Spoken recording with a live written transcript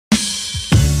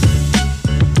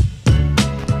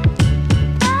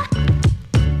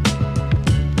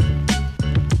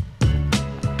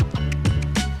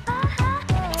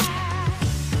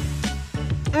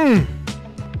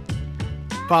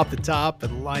pop the top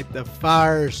and light the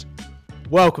fires.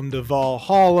 Welcome to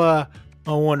Valhalla,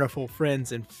 my wonderful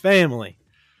friends and family.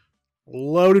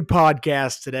 Loaded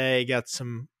podcast today. Got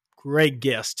some great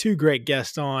guests, two great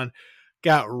guests on.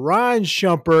 Got Ryan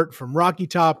Schumpert from Rocky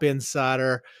Top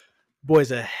Insider.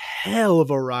 Boy's a hell of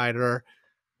a writer.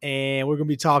 And we're going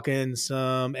to be talking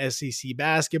some SEC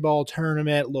basketball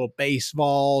tournament, little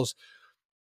baseballs.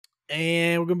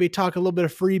 And we're going to be talking a little bit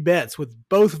of free bets with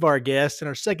both of our guests. And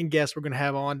our second guest we're going to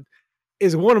have on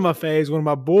is one of my faves, one of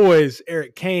my boys,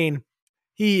 Eric Cain.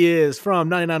 He is from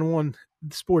 99.1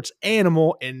 Sports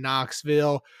Animal in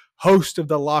Knoxville, host of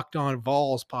the Locked On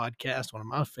Vols podcast, one of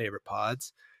my favorite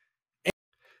pods.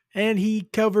 And he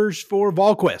covers for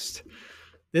VolQuest.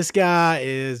 This guy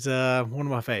is one of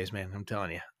my faves, man. I'm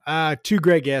telling you. Two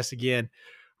great guests again.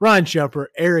 Ryan Schumpert,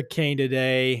 Eric Cain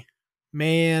today.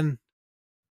 Man,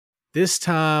 this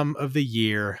time of the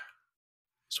year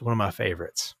is one of my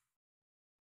favorites.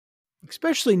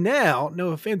 Especially now, no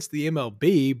offense to the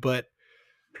MLB, but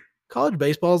college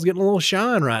baseball is getting a little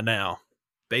shine right now.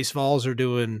 Baseballs are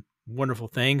doing wonderful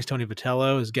things. Tony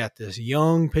Vitello has got this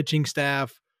young pitching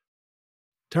staff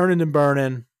turning and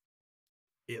burning.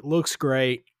 It looks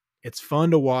great. It's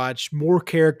fun to watch. More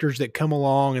characters that come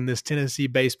along in this Tennessee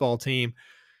baseball team.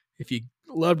 If you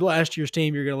loved last year's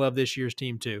team, you're going to love this year's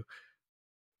team too.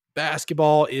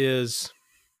 Basketball is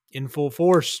in full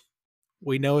force.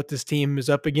 We know what this team is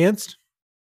up against.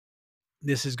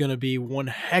 This is going to be one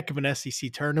heck of an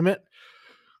SEC tournament.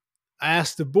 I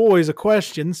asked the boys a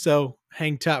question, so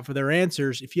hang tight for their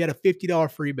answers. If you had a $50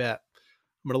 free bet,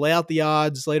 I'm going to lay out the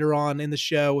odds later on in the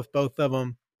show with both of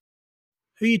them.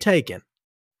 Who are you taking?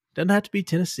 Doesn't have to be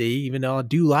Tennessee, even though I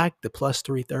do like the plus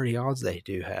 330 odds they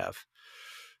do have.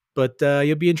 But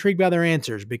you'll be intrigued by their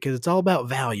answers because it's all about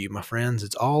value, my friends.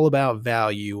 It's all about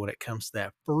value when it comes to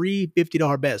that free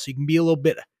 $50 bet. So you can be a little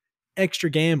bit extra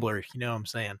gambler, if you know what I'm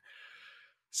saying.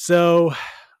 So,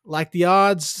 like the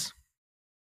odds,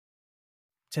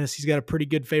 Tennessee's got a pretty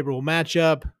good favorable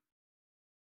matchup.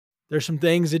 There's some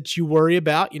things that you worry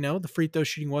about. You know, the free throw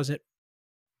shooting wasn't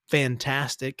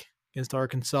fantastic against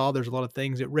Arkansas. There's a lot of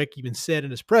things that Rick even said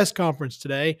in his press conference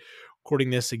today, recording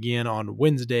this again on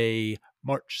Wednesday,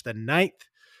 March the 9th.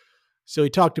 So he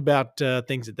talked about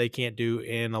things that they can't do,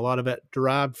 and a lot of it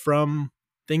derived from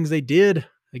things they did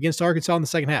against Arkansas in the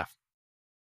second half.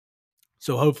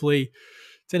 So hopefully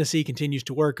Tennessee continues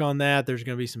to work on that. There's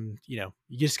going to be some, you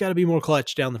just got to be more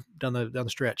clutch down the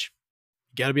stretch.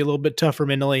 You got to be a little bit tougher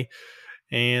mentally,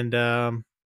 and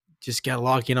just got to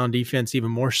lock in on defense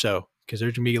even more so because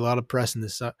there's going to be a lot of pressing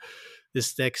this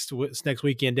next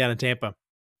weekend down in Tampa.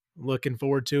 Looking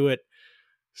forward to it.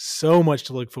 So much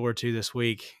to look forward to this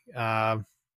week. Man,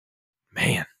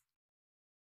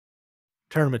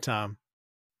 tournament time.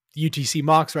 The UTC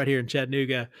Mocs right here in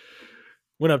Chattanooga.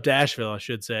 Went up to Asheville, I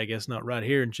should say. I guess not right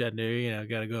here in Chattanooga.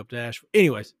 Got to go up to Asheville.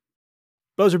 Anyways,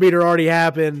 buzzer beater already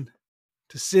happened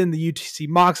to send the UTC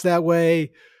Mocs that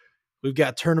way. We've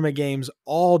got tournament games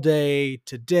all day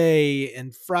today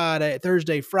and Friday,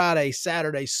 Thursday, Friday,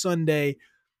 Saturday, Sunday.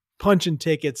 Punching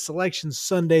tickets. Selection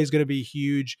Sunday is going to be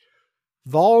huge.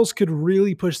 Vols could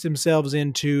really push themselves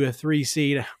into a 3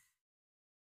 seed.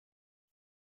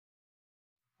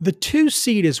 The 2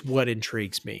 seed is what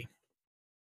intrigues me.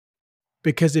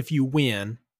 Because if you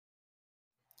win,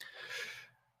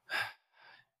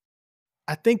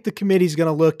 I think the committee's going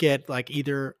to look at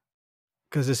either,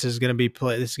 because this is going to be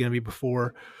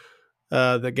before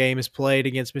the game is played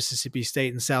against Mississippi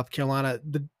State and South Carolina.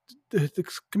 The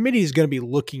committee is going to be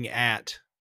looking at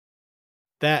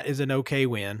that as an okay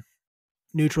win.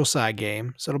 Neutral side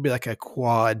game. So it'll be like a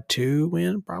quad 2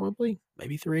 win, probably,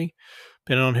 maybe 3,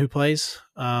 depending on who plays.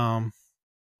 I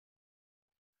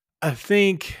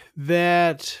think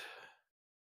that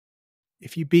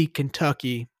if you beat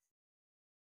Kentucky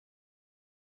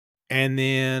and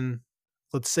then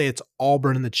let's say it's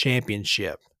Auburn in the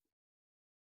championship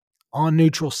on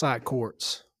neutral site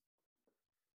courts,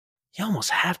 you almost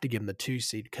have to give them the 2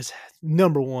 seed because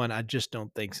number one, I just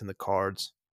don't think's in the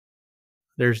cards.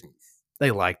 They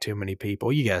like too many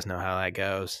people. You guys know how that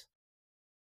goes.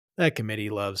 That committee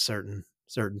loves certain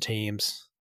teams.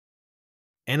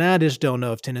 And I just don't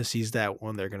know if Tennessee's that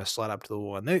one they're going to slide up to the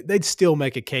 1. They'd still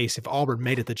make a case if Auburn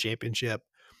made it the championship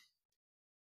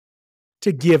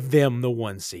to give them the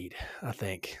 1 seed, I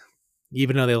think.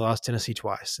 Even though they lost Tennessee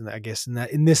twice. And I guess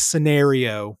in this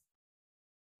scenario,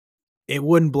 it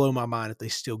wouldn't blow my mind if they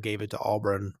still gave it to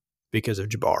Auburn because of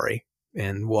Jabari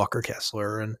and Walker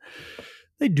Kessler. And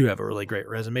they do have a really great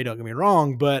resume, don't get me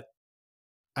wrong, but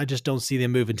I just don't see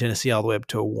them moving Tennessee all the way up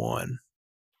to a 1.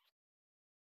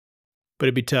 but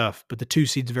it'd be tough. But the 2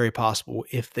 seed's very possible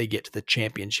if they get to the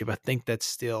championship. I think that's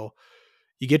still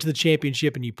you get to the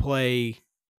championship and you play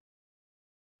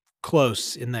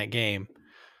close in that game.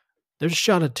 There's a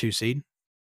shot at 2 seed.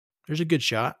 There's a good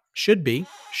shot. Should be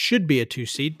a 2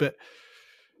 seed, but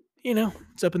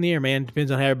it's up in the air, man. Depends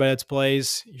on how everybody else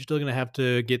plays. You're still going to have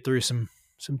to get through some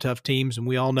tough teams, and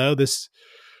we all know this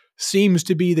seems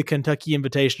to be the Kentucky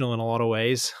Invitational in a lot of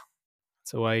ways.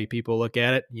 That's the way people look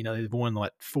at it. They've won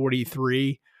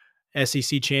 43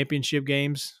 SEC championship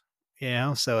games.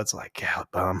 So it's like, God,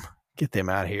 bum, get them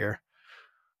out of here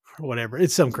or whatever.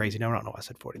 It's some crazy. No, I don't know why I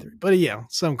said 43, but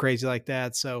some crazy like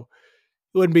that. So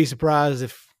I wouldn't be surprised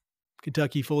if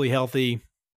Kentucky fully healthy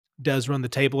does run the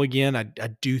table again. I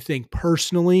do think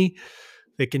personally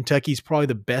that Kentucky's probably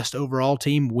the best overall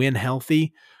team when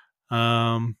healthy.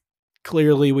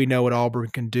 Clearly we know what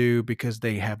Auburn can do because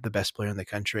they have the best player in the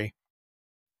country.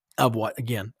 I've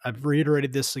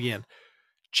reiterated this again.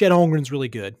 Chet Holmgren's really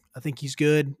good. I think he's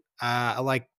good. I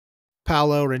like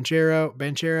Paolo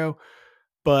Banchero,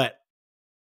 but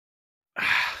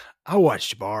I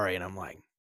watched Jabari and I'm like,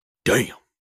 damn,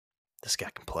 this guy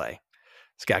can play.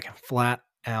 This guy can flat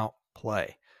out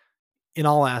play in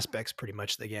all aspects pretty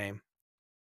much of the game.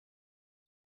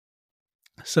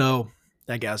 So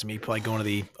that guy's me probably going to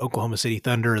the Oklahoma City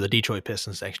Thunder or the Detroit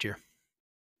Pistons next year.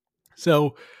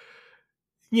 So,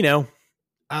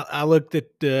 I looked at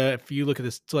if you look at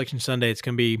this Selection Sunday, it's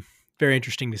going to be very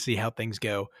interesting to see how things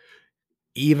go.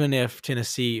 Even if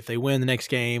Tennessee, if they win the next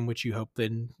game, which you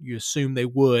assume they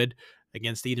would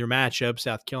against either matchup,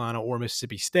 South Carolina or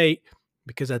Mississippi State,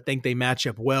 because I think they match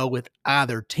up well with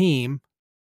either team,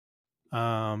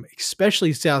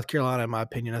 especially South Carolina, in my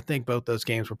opinion. I think both those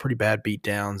games were pretty bad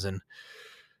beatdowns, and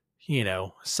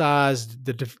size,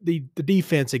 the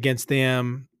defense against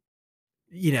them,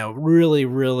 really,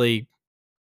 really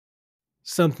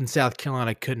something South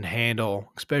Carolina couldn't handle,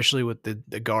 especially with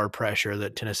the guard pressure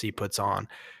that Tennessee puts on.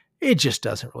 It just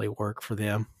doesn't really work for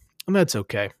them, and that's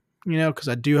okay, because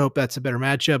I do hope that's a better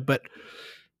matchup. But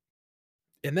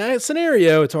in that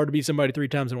scenario, it's hard to beat somebody 3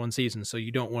 times in one season, so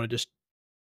you don't want to just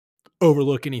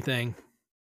overlook anything.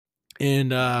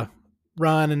 And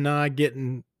Ryan and I get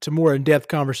into more in-depth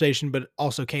conversation, but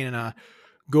also Cain and I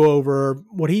go over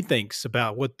what he thinks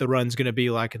about what the run's going to be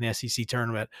like in the SEC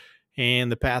tournament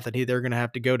and the path that they're going to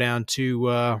have to go down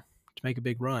to make a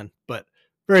big run. But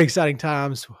very exciting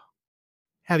times.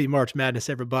 Happy March Madness,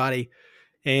 everybody.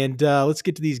 And let's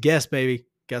get to these guests, baby.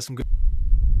 Got some good.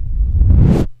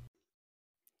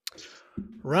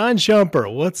 Ryan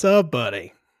Schumpert, what's up,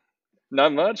 buddy?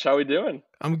 Not much. How we doing?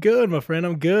 I'm good, my friend.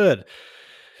 I'm good.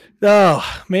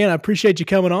 Oh, man, I appreciate you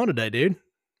coming on today, dude.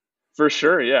 For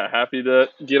sure, yeah. Happy to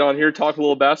get on here, talk a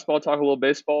little basketball, talk a little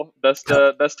baseball. Best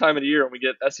time of the year when we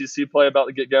get SEC play about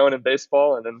to get going in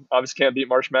baseball, and then obviously can't beat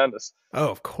March Madness. Oh,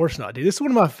 of course not, dude. This is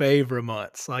one of my favorite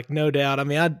months, like no doubt. I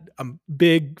mean, I'm a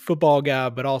big football guy,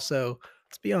 but also,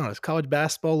 let's be honest, college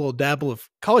basketball, a little dabble of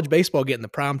college baseball getting the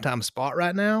primetime spot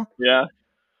right now. Yeah.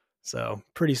 So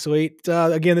pretty sweet.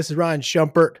 Again, this is Ryan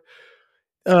Schumpert.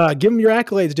 Give him your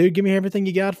accolades, dude. Give me everything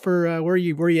you got for where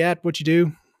you at, what you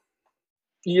do.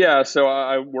 Yeah, so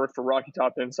I work for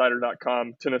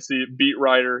RockyTopInsider.com, Tennessee beat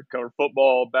writer, cover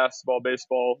football, basketball,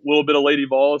 baseball, a little bit of Lady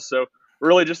Vols. So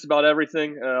really just about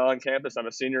everything on campus. I'm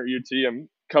a senior at UT. I'm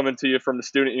coming to you from the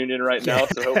student union right now,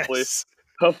 so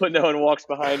hopefully no one walks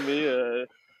behind me.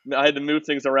 I had to move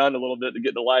things around a little bit to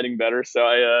get the lighting better, so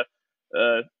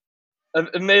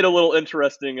I've made a little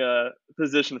interesting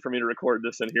position for me to record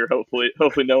this in here.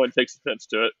 Hopefully no one takes offense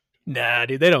to it. Nah,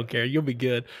 dude, they don't care. You'll be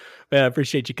good. Man, I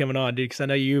appreciate you coming on, dude, because I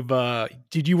know you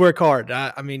work hard.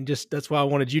 I mean, just that's why I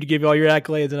wanted you to give you all your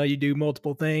accolades. I know you do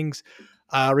multiple things.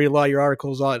 I read a lot of your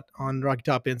articles on Rocky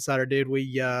Top Insider, dude.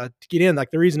 To get in,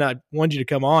 like the reason I wanted you to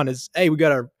come on is, hey, we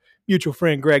got our mutual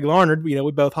friend Greg Larnard. We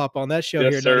both hop on that show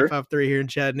here at 95.3 here in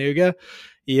Chattanooga,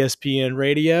 ESPN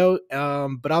Radio.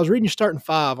 But I was reading your starting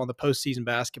 5 on the postseason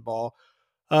basketball.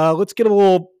 Let's get a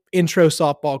little intro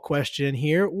softball question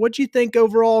here. What do you think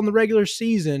overall in the regular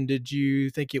season? Did you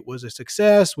think it was a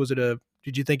success?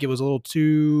 Did you think it was a little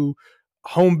too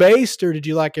home based, or did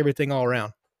you like everything all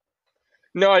around?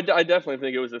 No, I definitely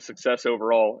think it was a success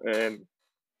overall, and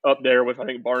up there with, I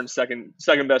think, Barnes' second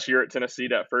best year at Tennessee,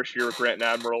 that first year with Grant and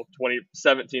Admiral,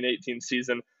 2017-18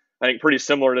 season. I think pretty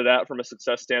similar to that from a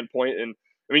success standpoint. And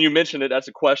I mean, you mentioned it, that's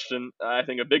a question. I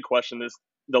think a big question is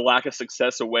the lack of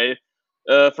success away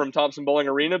from Thompson Bowling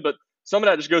Arena, but some of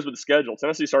that just goes with the schedule.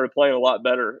 Tennessee started playing a lot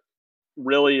better,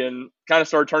 really, and kind of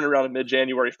started turning around in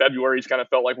mid-January, February. It's kind of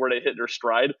felt like where they hit their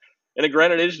stride. And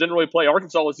granted, they just didn't really play.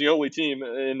 Arkansas was the only team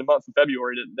in the month of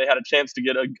February that they had a chance to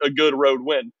get a good road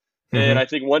win. And Mm-hmm. I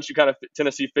think once you kind of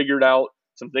Tennessee figured out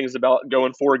some things about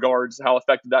going four guards, how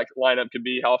effective that lineup could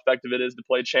be, how effective it is to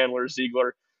play Chandler,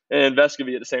 Ziegler, and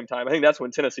Vescovy at the same time. I think that's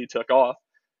when Tennessee took off.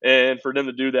 And for them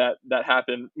to do that, that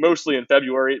happened mostly in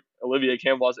February. Olivier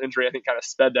Campbell's injury, I think, kind of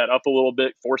sped that up a little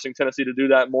bit, forcing Tennessee to do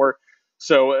that more.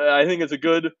 So I think it's a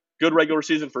good regular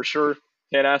season for sure.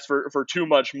 Can't ask for too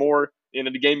much more. In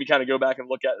the game, you kind of go back and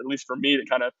look at least for me, to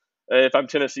kind of, if I'm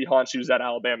Tennessee, haunch use that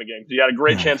Alabama game. You had a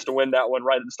great chance to win that one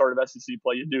right at the start of SEC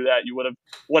play. You do that, you would have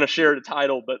won a share of the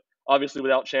title, but obviously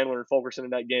without Chandler and Fulkerson in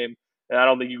that game, and I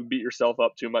don't think you can beat yourself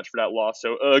up too much for that loss.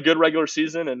 So a good regular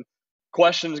season, and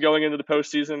questions going into the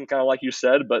postseason, kind of like you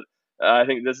said, but I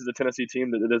think this is a Tennessee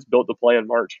team that is built to play in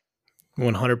March.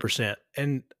 100%.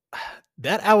 And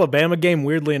that Alabama game,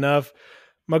 weirdly enough,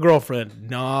 my girlfriend,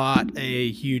 not a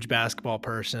huge basketball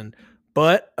person,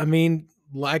 but I mean,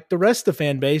 like the rest of the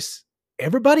fan base,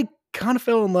 everybody kind of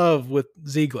fell in love with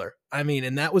Ziegler. I mean,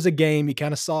 and that was a game you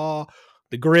kind of saw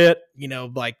the grit,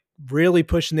 like really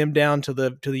pushing them down to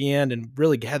the end, and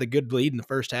really had a good lead in the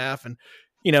first half. And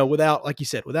without, like you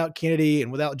said, without Kennedy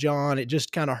and without John, it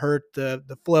just kind of hurt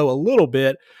the flow a little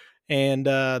bit. And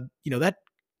that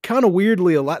kind of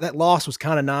weirdly, that loss was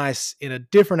kind of nice in a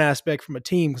different aspect from a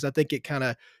team, because I think it kind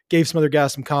of gave some other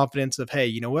guys some confidence of, hey,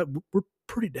 you know what, we're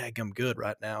pretty daggum good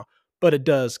right now. But it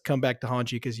does come back to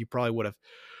haunt you, because you probably would have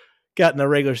gotten a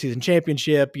regular season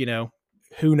championship.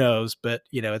 Who knows? But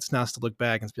it's nice to look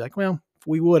back and be like, well,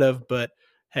 we would have. But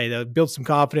hey, that built some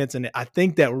confidence, and I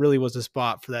think that really was the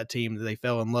spot for that team, that they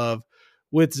fell in love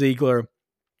with Ziegler.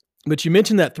 But you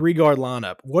mentioned that 3-guard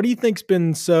lineup. What do you think's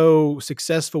been so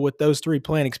successful with those three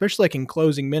playing, especially like in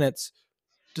closing minutes,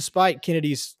 despite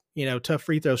Kennedy's, tough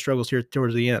free throw struggles here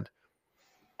towards the end?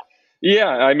 Yeah,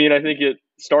 I mean, I think it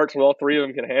starts with all three of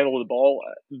them can handle the ball.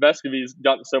 Vescovy's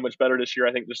gotten so much better this year,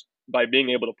 I think, just by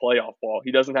being able to play off ball.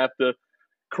 He doesn't have to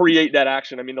create that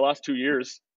action. I mean, the last 2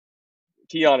 years,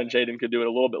 Keon and Jaden could do it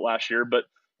a little bit last year, but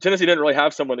Tennessee didn't really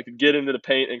have someone that could get into the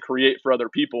paint and create for other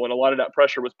people, and a lot of that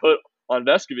pressure was put on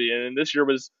Vescovy. And this year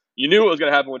was, you knew it was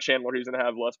going to happen with Chandler. He was going to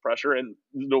have less pressure, and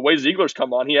the way Ziegler's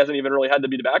come on, he hasn't even really had to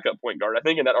be the backup point guard. I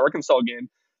think in that Arkansas game,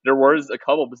 there was a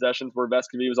couple of possessions where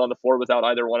Vescovy was on the floor without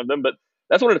either one of them, but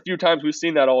that's one of the few times we've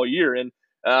seen that all year. And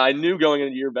I knew going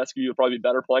into the year, Vescovy would probably be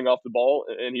better playing off the ball,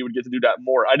 and he would get to do that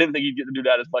more. I didn't think he'd get to do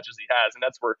that as much as he has, and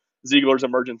that's where Ziegler's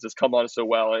emergence has come on so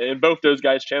well. And both those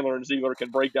guys, Chandler and Ziegler,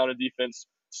 can break down a defense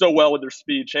so well with their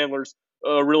speed. Chandler's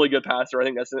a really good passer. I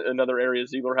think that's another area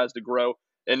Ziegler has to grow.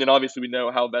 And then obviously we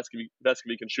know how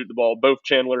Vescovy can shoot the ball. Both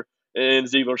Chandler and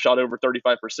Ziegler shot over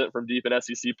 35% from deep in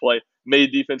SEC play,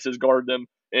 made defenses guard them.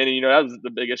 And, that was the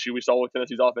big issue we saw with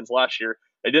Tennessee's offense last year.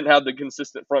 They didn't have the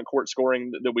consistent front court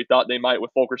scoring that we thought they might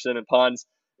with Fulkerson and Pons.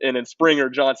 And then Springer,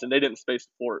 Johnson, they didn't space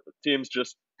the floor. Teams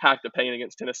just packed the paint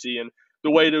against Tennessee. And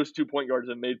the way those 2-point guards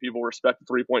have made people respect the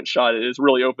three-point shot, it has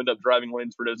really opened up driving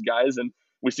lanes for those guys. And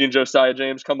we've seen Josiah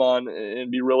James come on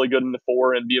and be really good in the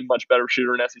four and be a much better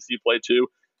shooter in SEC play too.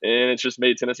 And it's just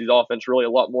made Tennessee's offense really a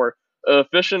lot more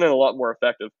efficient and a lot more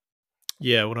effective.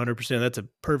 Yeah, 100%. That's a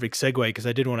perfect segue, because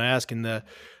I did want to ask, in the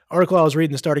article I was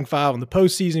reading, the starting five on the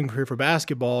postseason career for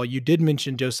basketball, you did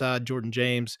mention Josiah Jordan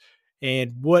James.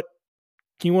 And what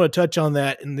can you want to touch on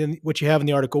that? And then what you have in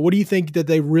the article, what do you think that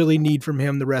they really need from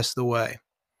him the rest of the way?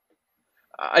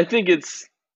 I think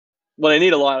they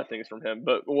need a lot of things from him,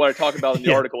 but what I talk about in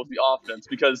the article is the offense,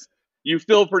 because you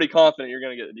feel pretty confident you're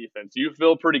going to get the defense. You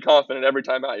feel pretty confident every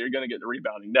time out you're going to get the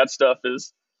rebounding. That stuff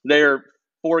is there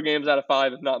 4 games out of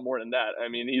 5, if not more than that. I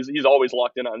mean, he's always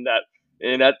locked in on that.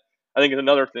 And that, I think, is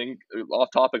another thing, off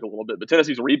topic a little bit, but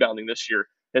Tennessee's rebounding this year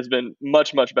has been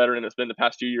much, much better than it's been the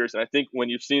past 2 years. And I think when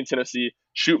you've seen Tennessee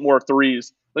shoot more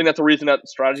threes, I think that's the reason that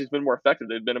strategy's been more effective.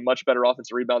 They've been a much better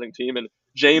offensive rebounding team, and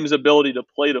James' ability to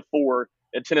play the 4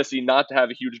 and Tennessee not to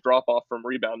have a huge drop off from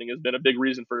rebounding has been a big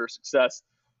reason for their success.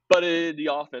 But the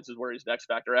offense is where he's the X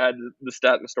factor. I had the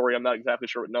stat in the story. I'm not exactly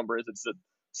sure what number it is. It's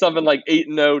something like 8-0,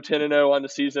 10-0 on the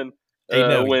season.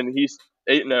 8-0. When he's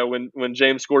 8-0, when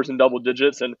James scores in double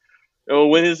digits, and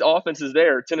when his offense is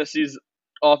there, Tennessee's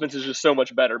offense is just so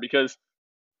much better, because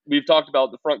we've talked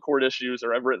about the front court issues,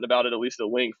 or I've written about it at least at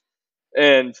length,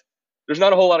 and there's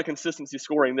not a whole lot of consistency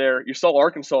scoring there. You saw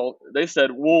Arkansas; they said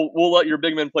we'll let your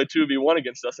big men play 2v1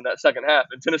 against us in that second half,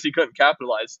 and Tennessee couldn't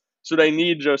capitalize. So they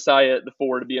need Josiah at the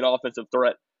 4 to be an offensive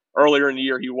threat. Earlier in the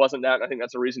year, he wasn't that, and I think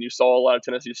that's the reason you saw a lot of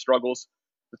Tennessee's struggles.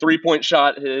 The 3-point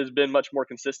shot has been much more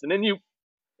consistent, and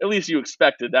at least you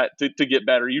expected that to get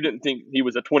better. You didn't think he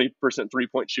was a 20%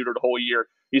 3-point shooter the whole year.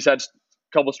 He's had a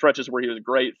couple stretches where he was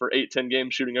great for 8-10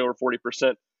 games, shooting over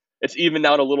 40%. It's evened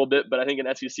out a little bit, but I think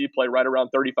in SEC play, right around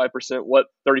 35%,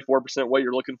 34%, what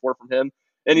you're looking for from him.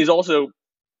 And he's also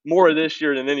more this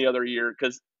year than any other year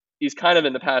because he's kind of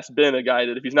in the past been a guy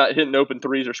that if he's not hitting open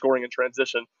threes or scoring in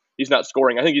transition, he's not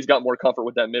scoring. I think he's got more comfort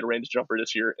with that mid-range jumper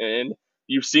this year, and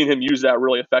you've seen him use that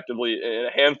really effectively in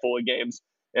a handful of games.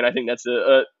 And I think that's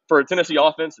for a Tennessee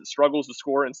offense that struggles to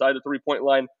score inside the 3-point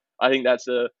line. I think that's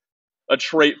a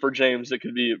trait for James that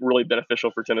could be really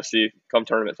beneficial for Tennessee come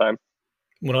tournament time.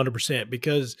 100%,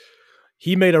 because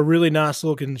he made a really nice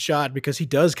looking shot because he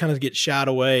does kind of get shot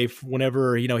away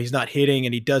whenever, he's not hitting,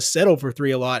 and he does settle for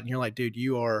three a lot. And you're like, dude,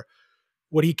 you are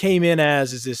what he came in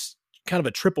as is this kind of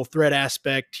a triple threat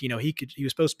aspect. He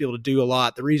was supposed to be able to do a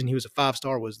lot. The reason he was a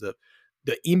 5-star was the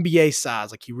NBA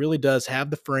size. Like, he really does have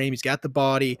the frame. He's got the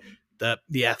body,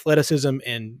 the athleticism,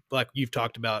 and like you've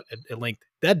talked about at length,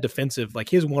 that defensive, like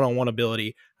his one-on-one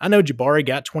ability. I know Jabari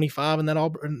got 25 in that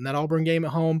Auburn game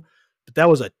at home, but that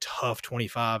was a tough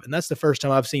 25. And that's the first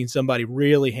time I've seen somebody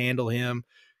really handle him,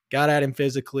 got at him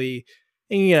physically.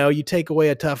 And, you take away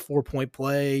a tough 4-point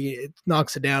play, it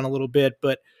knocks it down a little bit.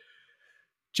 But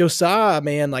Josiah,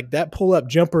 man, like that pull-up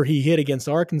jumper he hit against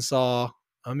Arkansas,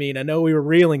 I mean, I know we were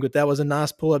reeling, but that was a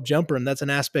nice pull-up jumper, and that's an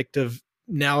aspect of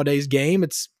nowadays game.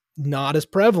 It's not as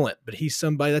prevalent, but he's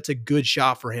somebody that's a good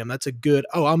shot for him. That's a good,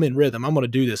 I'm in rhythm. I'm going to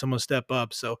do this. I'm going to step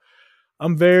up. So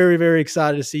I'm very, very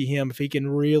excited to see him if he can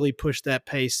really push that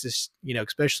pace,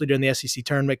 especially during the SEC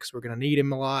tournament, because we're going to need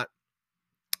him a lot.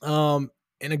 And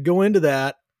to go into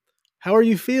that, how are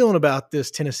you feeling about this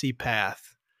Tennessee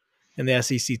path in the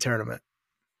SEC tournament?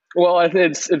 Well, I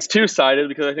think it's two-sided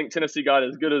because I think Tennessee got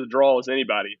as good a draw as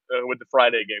anybody with the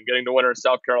Friday game, getting the winner of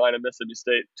South Carolina and Mississippi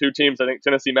State. Two teams I think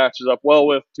Tennessee matches up well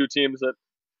with, two teams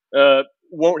that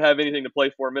won't have anything to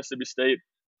play for. Mississippi State,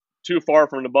 too far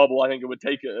from the bubble. I think it would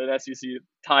take an SEC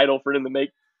title for them to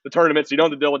make the tournament, so you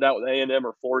don't have to deal with that with A&M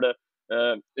or Florida.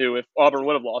 If Auburn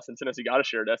would have lost and Tennessee got a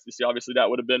share at SEC, obviously that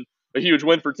would have been a huge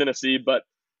win for Tennessee, but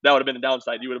that would have been the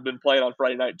downside. You would have been playing on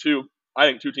Friday night too. I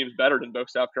think two teams better than both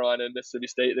South Carolina and Mississippi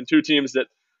State, and two teams that,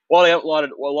 while they have a lot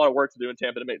of work to do in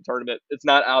Tampa to make the tournament, it's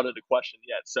not out of the question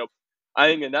yet. So I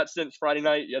think in that sense, Friday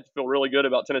night, you have to feel really good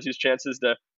about Tennessee's chances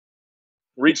to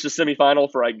reach the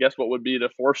semifinal for, I guess, what would be the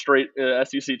fourth straight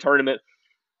SEC tournament.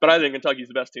 But I think Kentucky's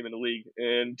the best team in the league.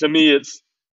 And to me, it's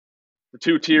the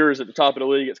two tiers at the top of the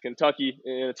league. It's Kentucky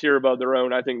and a tier above their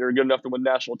own. I think they're good enough to win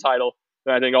national title.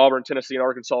 And I think Auburn, Tennessee, and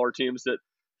Arkansas are teams that,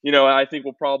 I think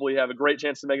will probably have a great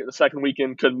chance to make it the second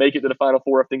weekend, could make it to the Final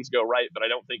Four if things go right, but I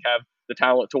don't think have the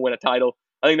talent to win a title.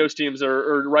 I think those teams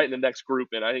are right in the next group,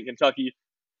 and I think Kentucky,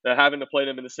 having to play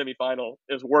them in the semifinal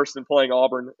is worse than playing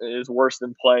Auburn, is worse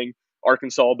than playing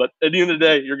Arkansas. But at the end of the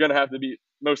day, you're going to have to beat,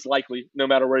 most likely, no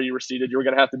matter where you were seated, you're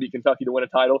going to have to beat Kentucky to win a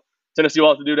title. Tennessee will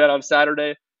have to do that on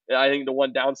Saturday. I think the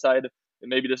one downside, and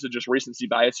maybe this is just recency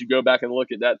bias, you go back and look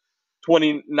at that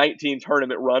 2019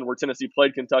 tournament run where Tennessee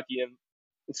played Kentucky in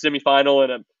the semifinal in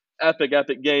an epic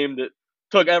game that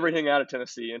took everything out of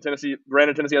Tennessee. And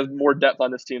granted, Tennessee has more depth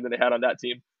on this team than they had on that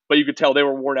team, but you could tell they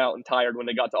were worn out and tired when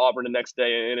they got to Auburn the next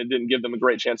day, and it didn't give them a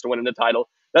great chance to win the title.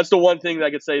 That's the one thing that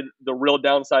I could say the real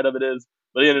downside of it is,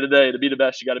 but at the end of the day, to be the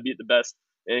best, you got to beat the best.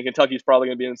 And Kentucky's probably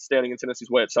going to be standing in Tennessee's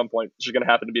way at some point. It's just going to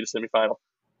happen to be the semifinal.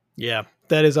 Yeah,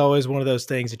 that is always one of those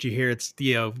things that you hear. It's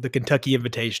the Kentucky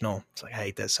Invitational. It's like, I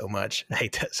hate that so much.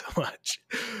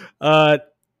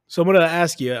 So I'm going to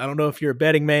ask you, I don't know if you're a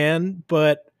betting man,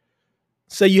 but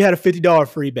say you had a $50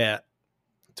 free bet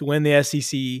to win the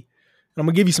SEC. And I'm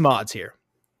going to give you some odds here.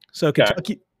 So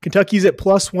Kentucky's at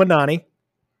plus 190,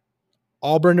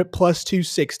 Auburn at plus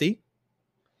 260,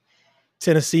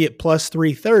 Tennessee at plus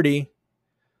 330,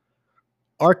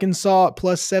 Arkansas at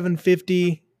plus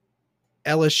 750,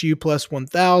 LSU plus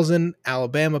 1,000,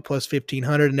 Alabama plus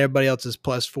 1,500, and everybody else is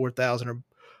plus 4,000 or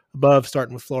above,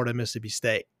 starting with Florida and Mississippi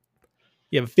State.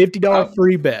 You have a $50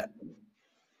 free bet.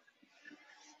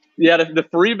 Yeah, the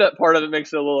free bet part of it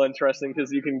makes it a little interesting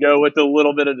because you can go with a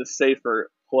little bit of the safer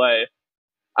play.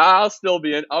 I'll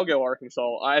go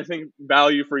Arkansas. I think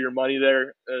value for your money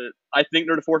there. I think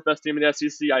they're the fourth best team in the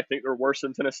SEC. I think they're worse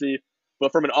than Tennessee.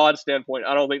 But from an odd standpoint,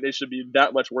 I don't think they should be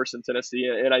that much worse than Tennessee.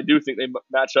 And I do think they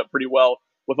match up pretty well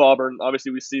with Auburn.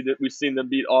 Obviously, we've seen them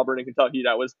beat Auburn and Kentucky.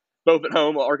 That was both at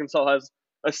home. Arkansas has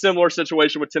a similar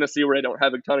situation with Tennessee where they don't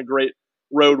have a ton of great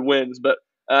road wins. But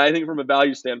I think from a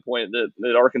value standpoint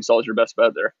that Arkansas is your best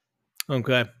bet there.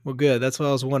 Okay, well, good. That's what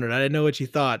I was wondering. I didn't know what you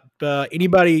thought.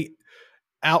 Anybody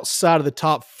outside of the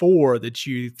top four that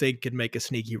you think could make a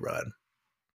sneaky run?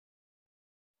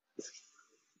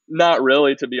 Not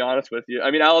really, to be honest with you.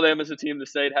 I mean, Alabama's a team to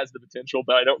say it has the potential,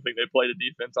 but I don't think they play the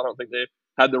defense. I don't think they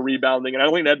had the rebounding, and I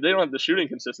don't think that they don't have the shooting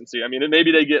consistency. I mean,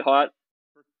 maybe they get hot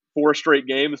for 4 straight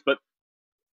games, but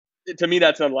to me,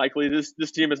 that's unlikely.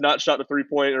 This team has not shot the 3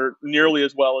 point or nearly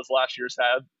as well as last year's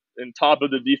had. And top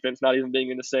of the defense, not even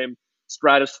being in the same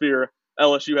stratosphere.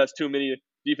 LSU has too many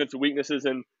defensive weaknesses.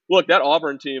 And look, that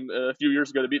Auburn team a few years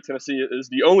ago to beat Tennessee is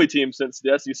the only team since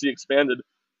the SEC expanded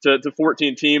to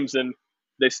 14 teams. And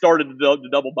they started the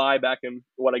double bye back in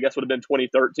what I guess would have been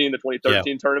 2013, the Yeah.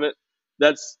 2013 tournament.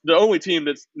 That's the only team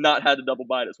that's not had to double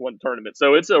bye that's won tournament.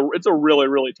 So it's a really,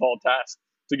 really tall task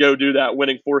to go do that,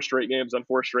 winning 4 straight games on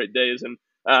 4 straight days. And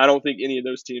I don't think any of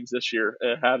those teams this year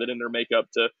have it in their makeup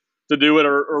to do it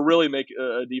or really make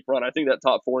a deep run. I think that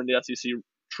top four in the SEC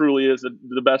truly is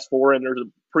the best four, and there's a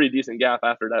pretty decent gap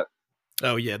after that.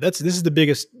 Oh yeah, this is the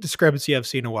biggest discrepancy I've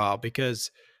seen in a while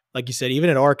because, like you said, even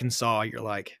at Arkansas, you're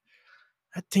like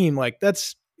that team. Like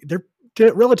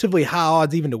they're relatively high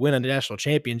odds even to win a national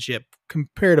championship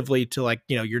comparatively to like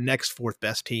your next fourth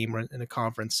best team in the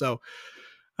conference. So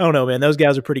I don't know, man. Those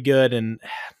guys are pretty good, and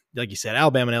like you said,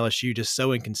 Alabama and LSU just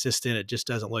so inconsistent. It just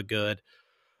doesn't look good.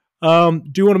 Do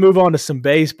you want to move on to some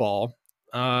baseball?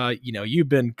 You've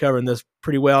been covering this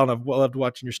pretty well, and I've loved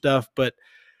watching your stuff. But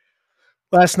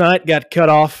last night got cut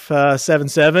off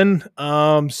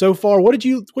 7-7. So far, what do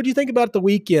you think about the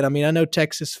weekend? I mean, I know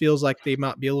Texas feels like they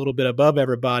might be a little bit above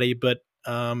everybody, but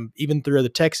even through the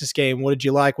Texas game, what did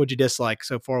you like? What did you dislike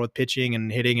so far with pitching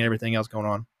and hitting and everything else going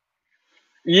on?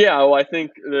 Yeah, well, I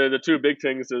think the two big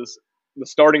things is the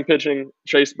starting pitching,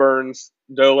 Chase Burns,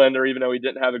 Dollander, even though he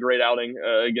didn't have a great outing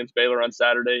against Baylor on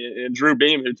Saturday, and Drew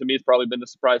Beam, who to me has probably been the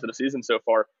surprise of the season so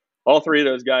far. All three of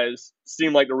those guys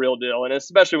seem like the real deal, and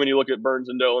especially when you look at Burns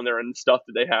and Dollander and stuff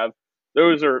that they have,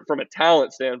 those are, from a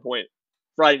talent standpoint,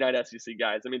 Friday night SEC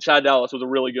guys. I mean, Chad Dallas was a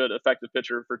really good, effective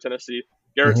pitcher for Tennessee.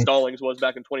 Garrett Mm-hmm. Stallings was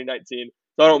back in 2019.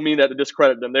 So I don't mean that to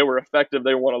discredit them. They were effective.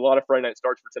 They won a lot of Friday night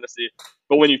starts for Tennessee.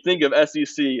 But when you think of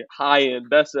SEC high end,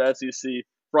 best of SEC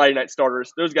Friday night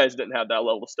starters, those guys didn't have that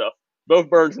level of stuff. Both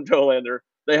Burns and Dollander,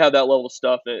 they have that level of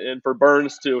stuff. And for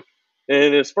Burns to,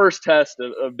 in his first test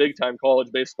of big time college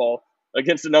baseball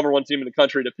against the number one team in the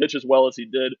country, to pitch as well as he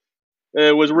did,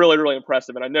 it was really, really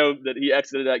impressive. And I know that he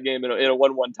exited that game in a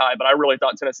 1-1 tie, but I really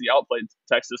thought Tennessee outplayed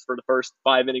Texas for the first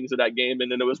 5 innings of that game.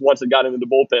 And then it was once it got into the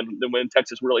bullpen then when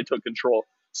Texas really took control.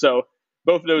 So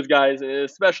both of those guys,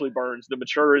 especially Burns, the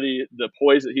maturity, the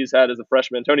poise that he's had as a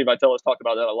freshman. Tony Vitello has talked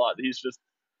about that a lot. He's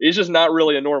just not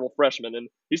really a normal freshman. And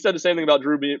he said the same thing about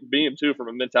Drew Beam, too, from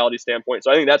a mentality standpoint.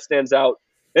 So I think that stands out.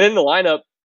 And in the lineup,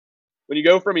 when you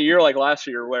go from a year like last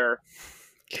year where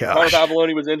Connor Gosh.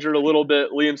 Pavoloni was injured a little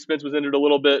bit. Liam Spence was injured a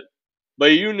little bit.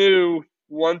 But you knew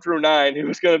 1 through 9 who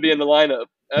was going to be in the lineup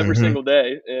every Mm-hmm. single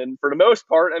day. And for the most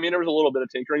part, I mean, there was a little bit of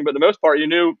tinkering, but the most part, you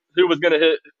knew who was going to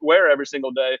hit where every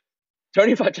single day.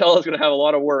 Tony Vitello is going to have a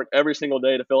lot of work every single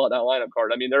day to fill out that lineup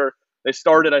card. I mean, they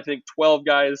started, I think, 12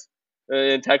 guys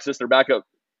in Texas. Their backup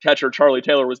catcher, Charlie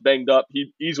Taylor, was banged up.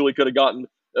 He easily could have gotten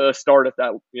a start if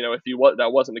that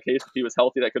wasn't the case. If he was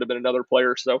healthy, that could have been another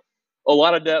player. So a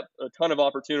lot of depth, a ton of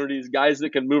opportunities, guys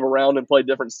that can move around and play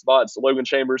different spots. Logan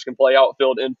Chambers can play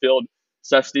outfield, infield.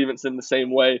 Seth Stevenson the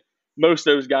same way. Most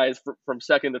of those guys from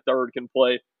second to third can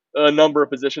play a number of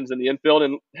positions in the infield,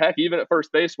 and heck, even at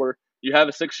first base, where you have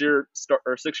a 6-year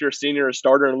senior as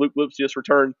starter and Luke Lupcius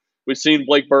return. We've seen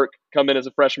Blake Burke come in as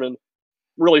a freshman,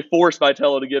 really forced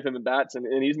Vitello to give him at bats, and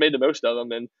he's made the most of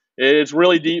them. And it's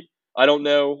really deep. I don't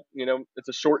know, it's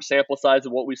a short sample size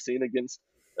of what we've seen against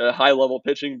high level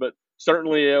pitching, but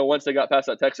certainly once they got past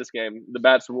that Texas game, the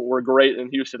bats were great in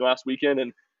Houston last weekend,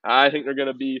 and I think they're going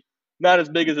to be not as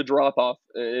big as a drop off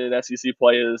in SEC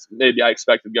play as maybe I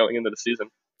expected going into the season.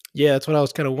 Yeah, that's what I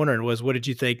was kind of wondering was what did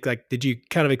you think? Like, did you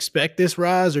kind of expect this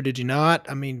rise or did you not?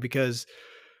 I mean, because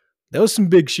there was some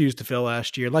big shoes to fill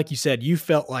last year. Like you said, you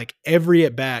felt like every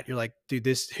at bat, you're like, dude,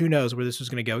 who knows where this was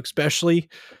going to go, especially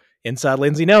inside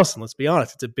Lindsey Nelson. Let's be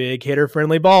honest. It's a big hitter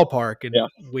friendly ballpark. And Yeah,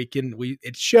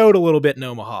 it showed a little bit in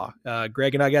Omaha.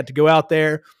 Greg and I got to go out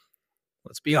there.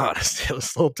 Let's be honest. It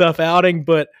was a little tough outing,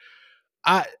 but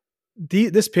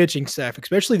this pitching staff,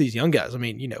 especially these young guys. I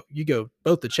mean, you go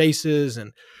both the chases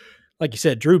and like you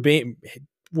said, Drew Beam,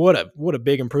 what a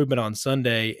big improvement on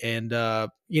Sunday. And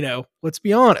let's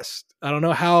be honest. I don't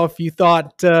know if you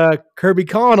thought Kirby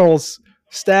Connell's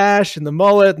stash and the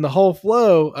mullet and the whole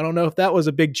flow. I don't know if that was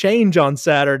a big change on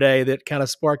Saturday that kind of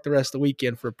sparked the rest of the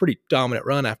weekend for a pretty dominant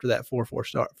run after that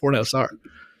 4-0 start.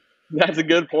 that's a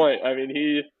good point. I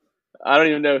mean, I don't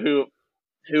even know who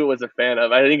it was a fan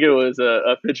of. I think it was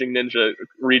a pitching ninja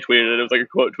retweeted it. It was like a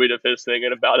quote tweet of his thing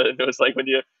and about it. And it was like when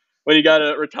you got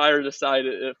to retire the side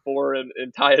at 4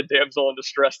 and tie a damsel in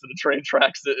distress to the train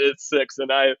tracks at 6. And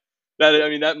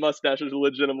that mustache is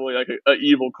legitimately like a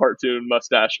evil cartoon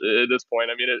mustache at this point.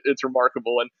 I mean, it's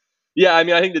remarkable. And Yeah, I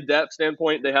mean, I think the depth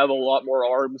standpoint, they have a lot more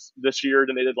arms this year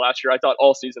than they did last year. I thought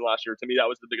all season last year, to me, that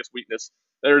was the biggest weakness.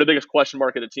 They're the biggest question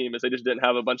mark of the team is they just didn't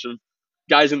have a bunch of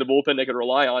guys in the bullpen they could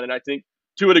rely on. And I think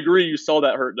to a degree, you saw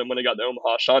that hurt them when they got to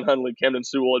Omaha. Sean Hunley, Camden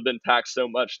Sewell had been taxed so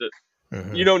much that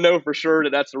you don't know for sure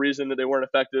that that's the reason that they weren't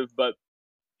effective, but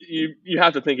you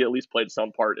have to think it at least played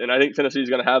some part. And I think Tennessee is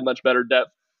going to have much better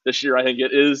depth this year. I think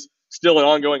it is still an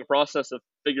ongoing process of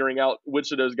figuring out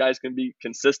which of those guys can be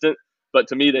consistent. But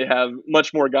to me, they have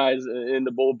much more guys in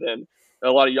the bullpen.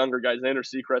 A lot of younger guys. Xander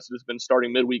Seacrest has been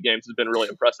starting midweek games, has been really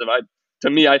impressive. To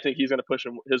me, I think he's going to push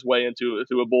his way into a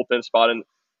bullpen spot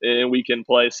in weekend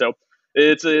play. So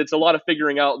it's a lot of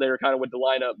figuring out there, kind of with the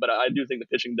lineup. But I do think the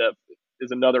pitching depth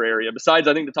is another area. Besides,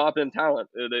 I think the top end talent,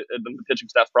 the pitching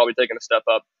staff's probably taking a step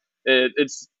up.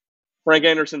 It's Frank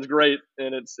Anderson's great,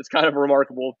 and it's kind of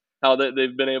remarkable how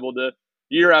they've been able to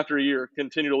year after year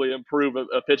continually improve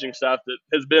a pitching staff that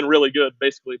has been really good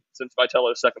basically since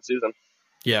Vitello's second season.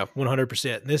 Yeah,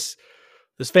 100%. This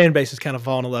fan base has kind of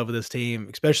fallen in love with this team,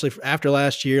 especially after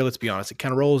last year. Let's be honest, it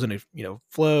kind of rolls into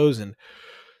flows and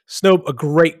a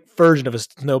great version of a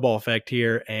snowball effect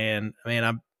here. And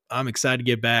man, I'm excited to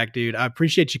get back, dude. I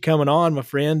appreciate you coming on, my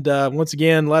friend. Once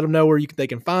again, let them know where they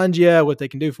can find you, what they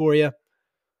can do for you.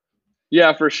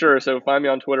 Yeah, for sure. So find me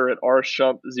on Twitter at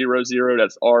rschump00.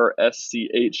 That's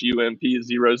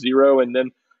RSCHUMP00. And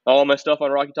then all my stuff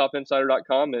on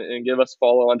RockyTopInsider.com and give us a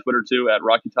follow on Twitter too at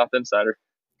RockyTopInsider.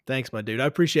 Thanks, my dude. I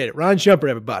appreciate it. Ryan Schumpert,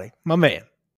 everybody. My man.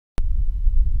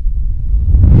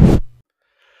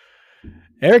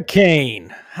 Eric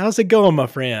Cain, how's it going, my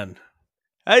friend?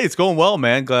 Hey, it's going well,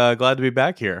 man. Glad to be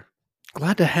back here.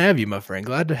 Glad to have you, my friend.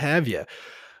 Glad to have you.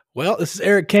 Well, this is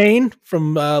Eric Cain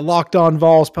from Locked On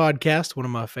Vols podcast, one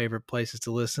of my favorite places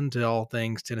to listen to all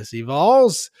things Tennessee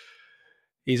Vols.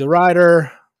 He's a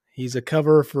writer. He's a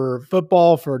cover for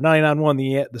football for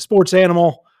 99.1 the Sports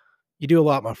Animal. You do a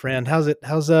lot, my friend.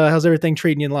 How's everything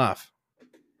treating you in life?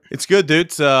 It's good, dude.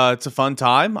 It's a fun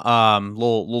time.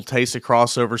 Little taste of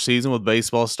crossover season with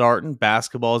baseball starting.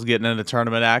 Basketball is getting into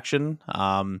tournament action.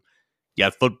 You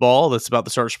got football that's about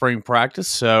to start spring practice.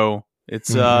 So it's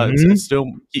still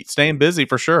staying busy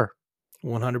for sure.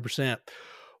 100%.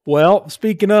 Well,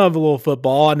 speaking of a little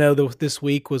football, I know that this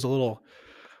week was a little,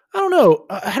 I don't know.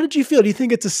 How did you feel? Do you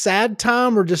think it's a sad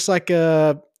time or just like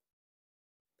or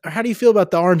how do you feel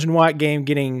about the orange and white game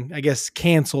getting, I guess,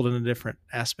 canceled in a different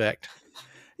aspect?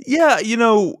 Yeah,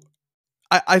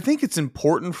 I think it's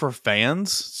important for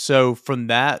fans. So from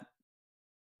that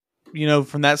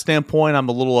standpoint, I'm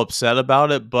a little upset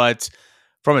about it. But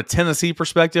from a Tennessee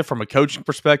perspective, from a coaching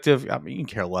perspective, I mean, you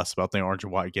can care less about the orange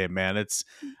and white game, man.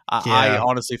 I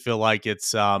honestly feel like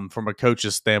it's from a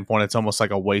coach's standpoint, it's almost like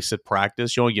a wasted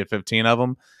practice. You only get 15 of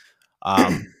them.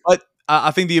 But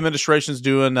I think the administration's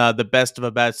doing the best of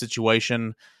a bad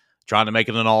situation, trying to make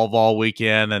it an all-vol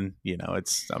weekend. And,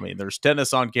 there's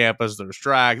tennis on campus, there's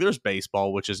track, there's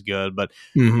baseball, which is good. But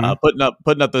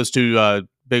putting up those two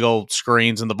big old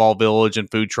screens in the Vol Village and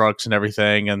food trucks and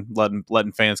everything and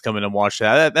letting fans come in and watch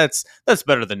that's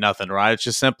better than nothing, right? It's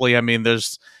just simply,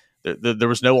 there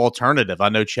was no alternative. I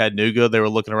know Chattanooga, they were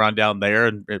looking around down there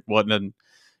and it wasn't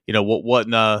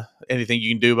anything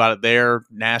you can do about it there.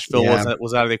 Nashville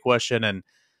was out of the question. And,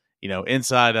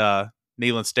 inside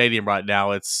Neyland Stadium right now,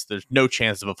 there's no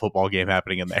chance of a football game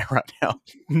happening in there right now.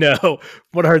 No.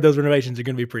 What I heard, those renovations are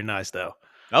going to be pretty nice, though.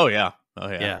 Oh, yeah.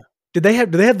 Yeah. Do they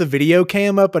have the video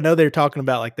cam up? I know they're talking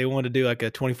about like they want to do like a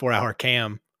 24-hour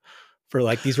cam for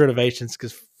like these renovations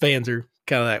because fans are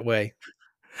kind of that way.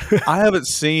 I haven't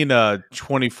seen a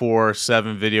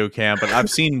 24/7 video cam, but I've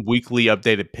seen weekly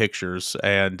updated pictures.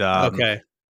 And okay,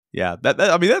 yeah,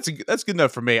 that's good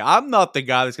enough for me. I'm not the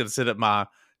guy that's going to sit at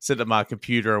my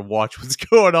computer and watch what's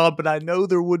going on, but I know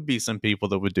there would be some people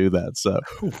that would do that. So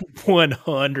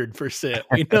 100%.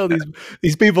 We know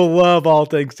these people love all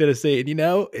things Tennessee, and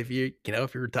if you're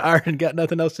retired and got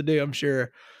nothing else to do, I'm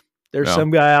sure there's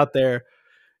some guy out there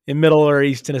in Middle or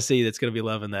East Tennessee that's going to be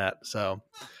loving that. So,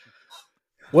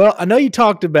 well, I know you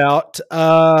talked about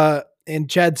and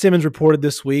Chad Simmons reported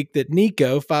this week that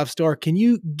Nico, 5-star. Can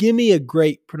you give me a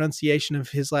great pronunciation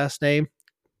of his last name?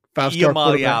 5-star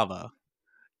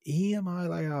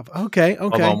Iamaleava. Okay.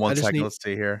 Hold on one second. Let's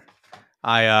see here.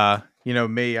 I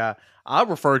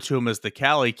refer to him as the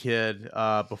Cali kid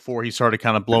before he started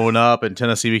kind of blowing up and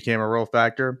Tennessee became a real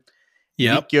factor.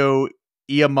 Yep. Nico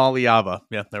Iamaleava.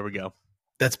 Yeah, there we go.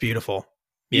 That's beautiful.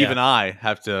 Yeah. Even I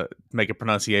have to make a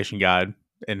pronunciation guide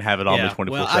and have it on me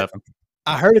 24/7.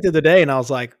 I heard it the other day and I was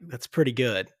like, that's pretty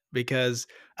good because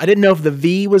I didn't know if the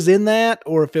V was in that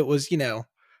or if it was,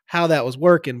 how that was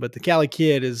working. But the Cali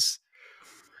kid is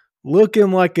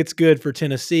looking like it's good for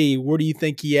Tennessee. Where do you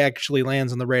think he actually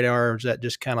lands on the radar? Or is that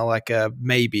just kind of like a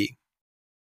maybe?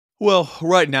 Well,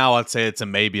 right now I'd say it's a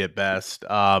maybe at best.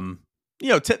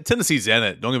 Tennessee's in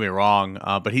it. Don't get me wrong,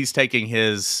 but he's taking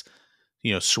his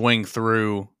swing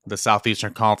through the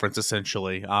Southeastern Conference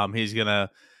essentially. He's gonna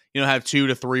have 2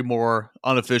 to 3 more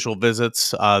unofficial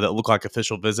visits that look like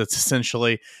official visits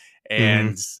essentially,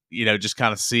 Mm-hmm. and just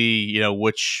kind of see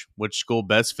which school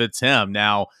best fits him.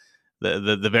 Now,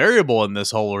 the variable in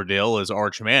this whole ordeal is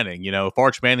Arch Manning. If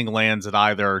Arch Manning lands at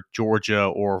either Georgia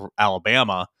or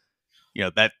Alabama,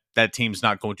 that team's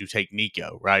not going to take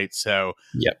Nico, right? So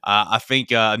Yep. I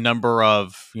think a number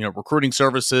of recruiting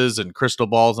services and crystal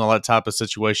balls and all that type of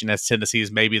situation as Tennessee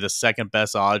is maybe the second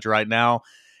best odds right now,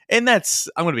 and I'm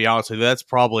going to be honest with you, that's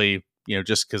probably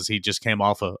just because he just came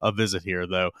off a visit here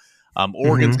though.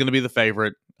 Oregon's Mm-hmm. going to be the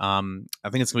favorite. I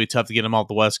think it's going to be tough to get him off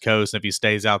the West Coast, and if he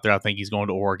stays out there, I think he's going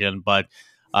to Oregon, but.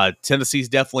 Tennessee's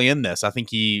definitely in this. I think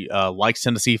he likes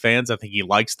Tennessee fans. I think he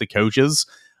likes the coaches.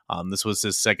 This was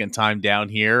his second time down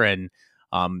here, and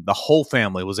the whole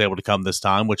family was able to come this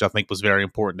time, which I think was very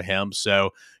important to him.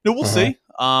 So, we'll see.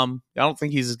 I don't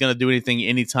think he's going to do anything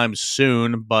anytime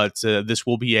soon, but this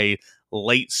will be a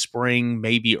late spring,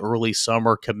 maybe early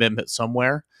summer commitment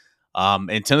somewhere.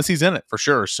 And Tennessee's in it for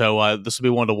sure. So this will be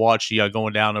one to watch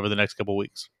going down over the next couple of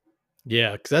weeks.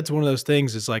 Yeah, because that's one of those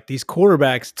things. It's like these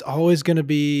quarterbacks. It's always going to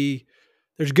be.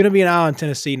 There's going to be an eye on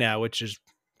Tennessee now, which is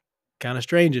kind of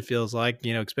strange. It feels like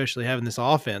especially having this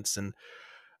offense. And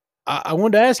I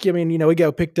wanted to ask you. I mean, we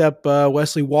got picked up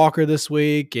Wesley Walker this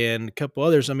week and a couple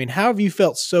others. I mean, how have you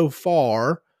felt so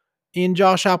far in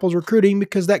Josh Heupel's recruiting?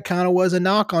 Because that kind of was a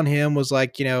knock on him. Was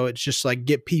like it's just like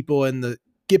get people in the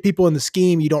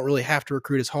scheme. You don't really have to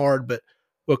recruit as hard, but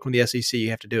welcome to the SEC. You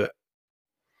have to do it.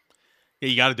 Yeah,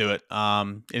 you got to do it.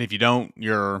 And if you don't,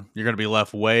 you're going to be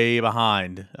left way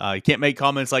behind. You can't make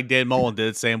comments like Dan Mullen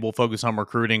did, saying we'll focus on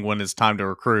recruiting when it's time to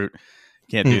recruit.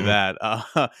 Can't do that.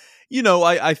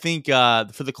 I think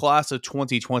for the class of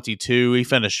 2022, he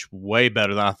finished way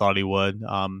better than I thought he would.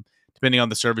 Depending on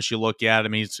the service you look at, I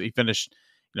mean, he finished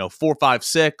 4, 5,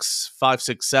 6, 5,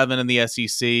 6, 7 in the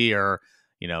SEC, or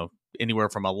anywhere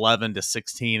from 11 to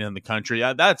 16 in the country.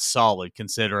 That's solid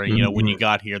considering, when you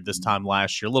got here this time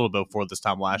last year, a little bit before this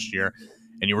time last year,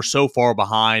 and you were so far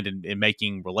behind in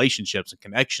making relationships and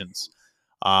connections.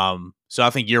 So I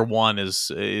think year one it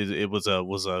was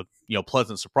a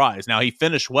pleasant surprise. Now he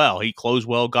finished well, he closed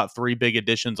well, got 3 big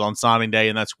additions on signing day,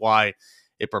 and that's why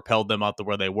it propelled them up to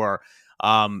where they were.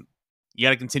 You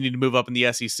got to continue to move up in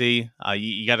the SEC.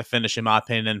 You got to finish, in my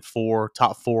opinion,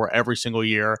 top 4 every single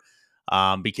year.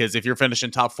 Because if you're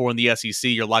finishing top 4 in the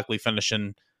SEC, you're likely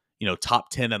finishing, top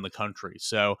 10 in the country.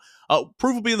 So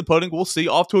proof will be in the pudding. We'll see.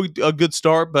 Off to a good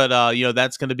start, but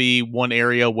that's going to be one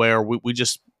area where we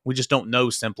just don't know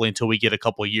simply until we get a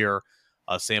couple year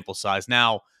sample size.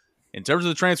 Now, in terms of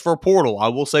the transfer portal, I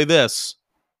will say this: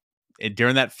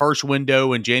 during that first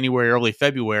window in January, early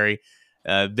February,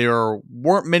 there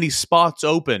weren't many spots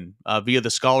open via the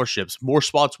scholarships. More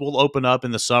spots will open up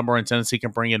in the summer, and Tennessee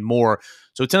can bring in more.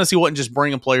 So Tennessee wasn't just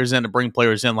bringing players in to bring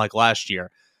players in like last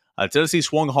year. Tennessee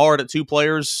swung hard at 2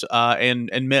 players and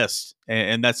missed,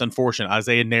 and that's unfortunate.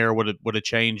 Isaiah Nair would have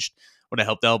changed, would have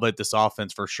helped elevate this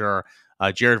offense for sure.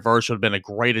 Jared Verse would have been a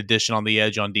great addition on the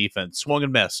edge on defense. Swung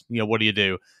and missed. What do you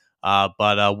do?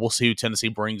 But we'll see who Tennessee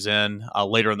brings in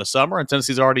later in the summer. And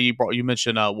Tennessee's already brought, you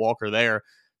mentioned Walker there.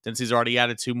 Tennessee's already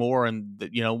added 2 more, and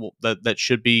that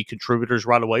should be contributors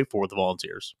right away for the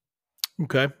Volunteers.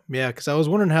 Okay, yeah, because I was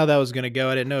wondering how that was going to go.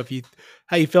 I didn't know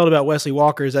how you felt about Wesley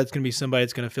Walker. Is that's going to be somebody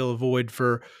that's going to fill a void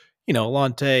for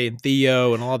Alante and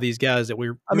Theo and all these guys that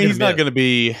we're. I mean, he's not going to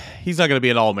be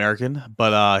an All-American,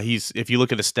 but if you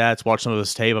look at his stats, watch some of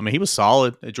his tape. I mean, he was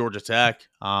solid at Georgia Tech.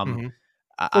 Former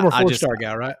I 4-star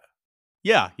guy, right?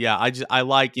 Yeah. I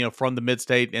like from the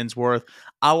mid-state Innsworth.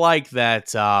 I like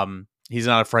that he's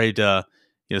not afraid to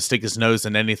stick his nose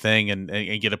in anything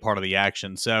and get a part of the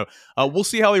action. So we'll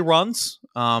see how he runs.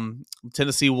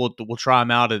 Tennessee will try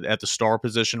him out at the star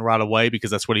position right away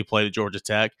because that's what he played at Georgia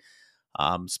Tech.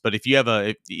 But if you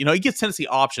have he gets Tennessee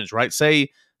options, right? Say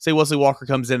Wesley Walker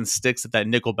comes in and sticks at that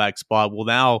nickelback spot. Well,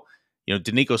 now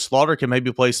Danico Slaughter can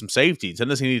maybe play some safety.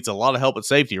 Tennessee needs a lot of help at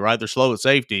safety, right? They're slow at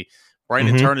safety.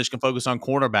 Brandon Turnish can focus on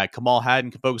cornerback. Kamal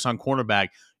Haddon can focus on cornerback.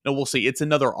 We'll see. It's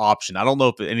another option. I don't know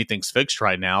if anything's fixed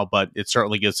right now, but it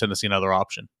certainly gives Tennessee another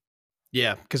option.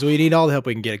 Yeah, because we need all the help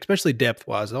we can get, especially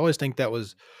depth-wise. I always think that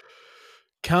was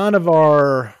kind of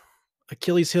our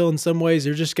Achilles heel in some ways.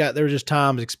 There were just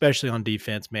times, especially on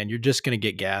defense, man, you're just going to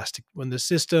get gassed when the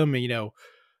system, you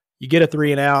get a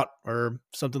 3 and out or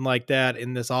something like that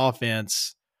in this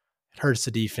offense. it hurts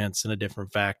the defense in a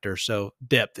different factor. So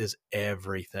depth is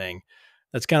everything.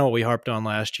 That's kind of what we harped on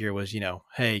last year was,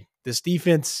 hey, this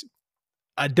defense,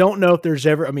 I don't know if there's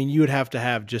ever, you would have to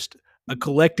have just a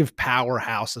collective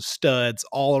powerhouse of studs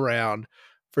all around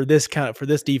for this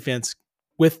defense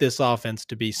with this offense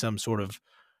to be some sort of,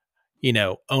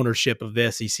 ownership of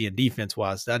the SEC and defense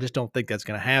wise. I just don't think that's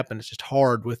going to happen. It's just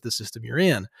hard with the system you're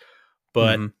in,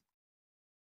 but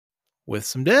with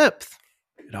some depth,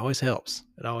 it always helps.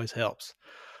 It always helps.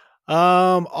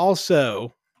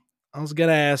 Also, I was going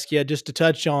to ask you just to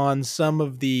touch on some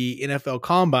of the NFL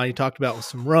Combine you talked about with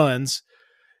some runs.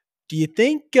 Do you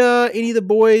think any of the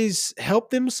boys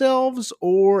helped themselves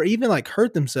or even like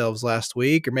hurt themselves last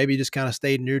week, or maybe just kind of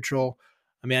stayed neutral?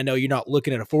 I know you're not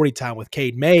looking at a 40 time with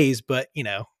Cade Mays, but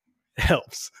it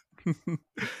helps.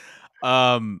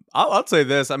 I'll say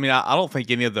this. I don't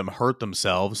think any of them hurt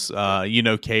themselves.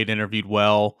 Cade interviewed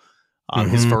well.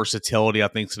 His versatility, I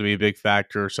think, is going to be a big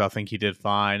factor. So I think he did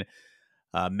fine.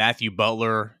 Matthew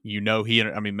Butler,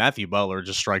 Matthew Butler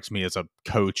just strikes me as a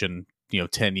coach and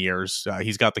 10 years.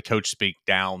 He's got the coach speak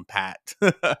down pat.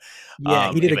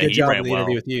 Yeah, he did a good job in the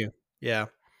interview with you. Yeah.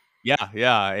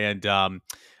 Yeah. And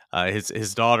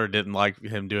his daughter didn't like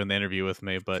him doing the interview with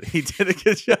me, but he did a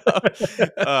good job.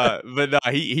 But no,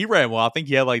 he ran well. I think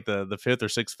he had like the fifth or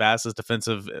sixth fastest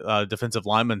defensive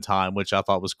lineman time, which I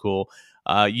thought was cool.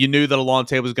 You knew that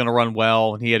Alontae was going to run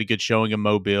well, and he had a good showing in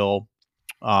Mobile.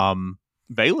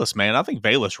 Bayless, man, I think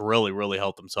Bayless really, really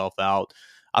helped himself out.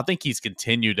 I think he's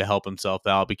continued to help himself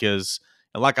out because,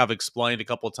 and like I've explained a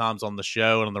couple of times on the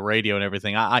show and on the radio and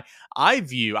everything, I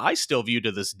still view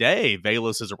to this day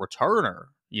Bayless as a returner,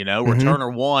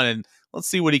 returner one, and let's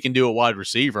see what he can do at wide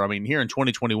receiver. Here in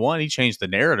 2021, he changed the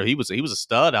narrative. He was a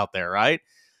stud out there, right?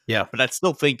 Yeah. But I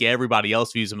still think everybody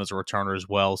else views him as a returner as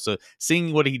well. So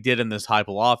seeing what he did in this type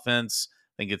of offense,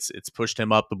 I think it's pushed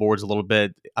him up the boards a little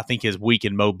bit. I think his week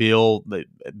in Mobile,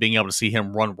 being able to see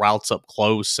him run routes up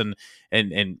close, and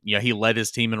he led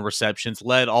his team in receptions,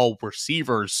 led all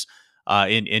receivers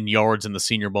in yards in the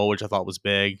Senior Bowl, which I thought was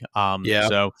big.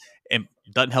 So it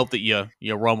doesn't help that you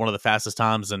run one of the fastest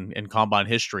times in combine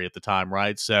history at the time,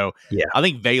 right? So yeah, I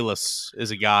think Bayless is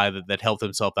a guy that helped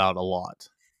himself out a lot.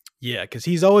 Yeah, because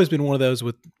he's always been one of those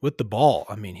with the ball.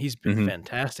 He's been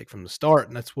fantastic from the start,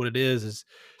 and that's what it is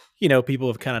people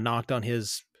have kind of knocked on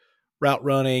his route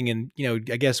running and,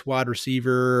 I guess wide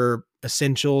receiver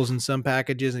essentials in some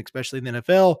packages, and especially in the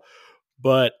NFL.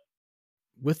 But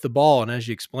with the ball, and as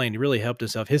you explained, he really helped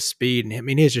himself. His speed,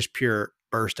 and his just pure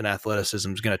burst and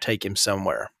athleticism is going to take him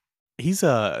somewhere. He's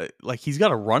he's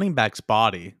got a running back's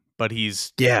body, but he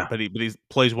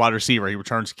plays wide receiver. He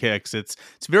returns kicks. It's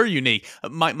very unique.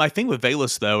 My thing with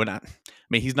Bayless though, and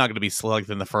he's not going to be selected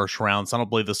in the first round, so I don't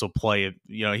believe this will play.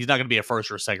 He's not going to be a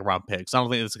first or second round pick. So I don't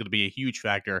think this is going to be a huge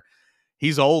factor.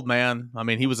 He's old, man.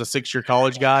 He was a 6-year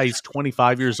college guy. He's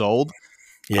 25 years old.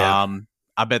 Yeah.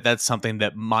 I bet that's something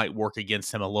that might work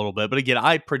against him a little bit. But again,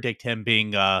 I predict him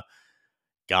being, I'd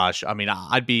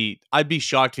be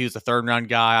shocked if he was a third round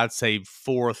guy. I'd say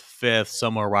fourth, fifth,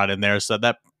 somewhere right in there. So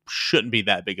that shouldn't be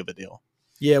that big of a deal.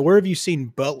 Yeah. Where have you seen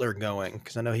Butler going?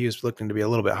 Because I know he was looking to be a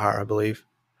little bit higher, I believe.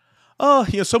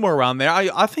 Somewhere around there.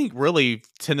 I think really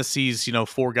Tennessee's,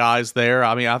 4 guys there.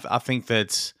 I think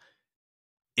that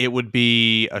it would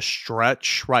be a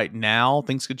stretch right now.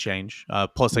 Things could change.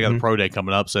 Plus, they got the pro day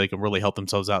coming up, so they can really help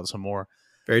themselves out some more.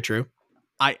 Very true.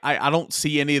 I don't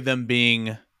see any of them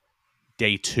being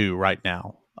day 2 right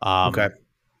now. Okay.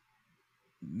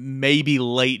 Maybe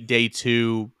late day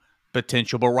 2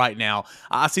 potential, but right now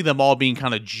I see them all being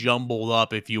kind of jumbled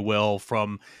up, if you will,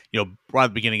 from right at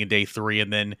the beginning of day 3,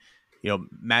 and then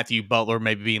Matthew Butler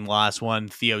maybe being the last one,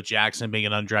 Theo Jackson being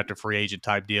an undrafted free agent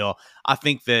type deal. I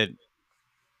think that,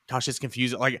 gosh, it's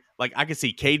confusing. Like I could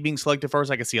see Cade being selected first,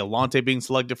 I could see Alontae being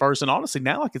selected first, and honestly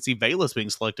now I could see Bayless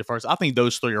being selected first. I think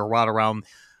those 3 are right around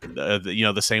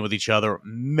the same with each other.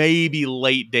 Maybe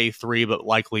late day 3, but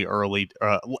likely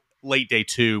late day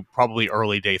 2, probably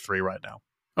early day 3 right now.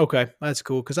 Okay, that's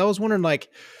cool. Because I was wondering,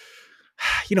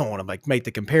 you don't want to make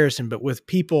the comparison, but with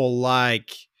people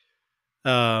like,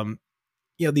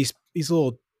 these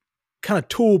little kind of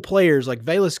tool players, like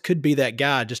Bayless could be that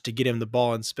guy just to get him the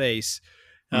ball in space.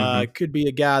 Could be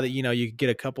a guy that you could get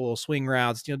a couple of swing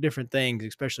routes, different things,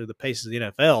 especially the pace of the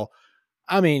NFL.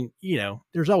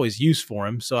 There's always use for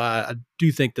him. So I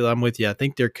do think that I'm with you. I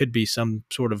think there could be some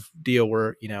sort of deal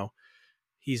where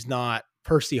he's not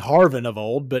Percy Harvin of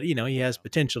old, but he has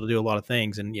potential to do a lot of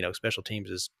things, and special teams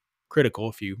is critical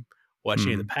if you watch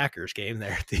any of the Packers game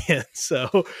there at the end.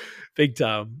 So big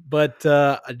time. But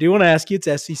I do want to ask you,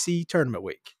 it's SEC tournament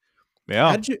week.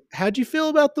 Yeah. How'd you feel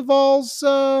about the Vols'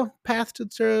 path to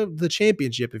the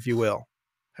championship, if you will?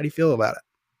 How do you feel about it?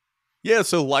 Yeah,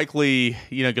 so likely,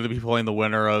 going to be playing the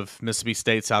winner of Mississippi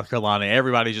State, South Carolina.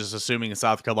 Everybody's just assuming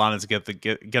South Carolina's going to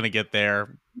get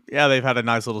there. Yeah, they've had a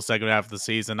nice little second half of the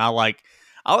season. I like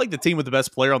the team with the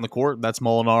best player on the court. That's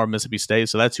Molinar, Mississippi State.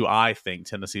 So that's who I think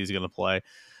Tennessee is going to play.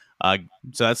 Uh,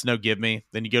 so that's no give me.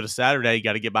 Then you go to Saturday, you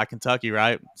got to get by Kentucky,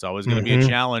 right? It's always going to be a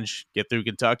challenge. Get through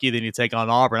Kentucky, then you take on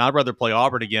Auburn. I'd rather play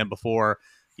Auburn again before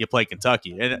you play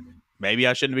Kentucky. And maybe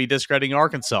I shouldn't be discrediting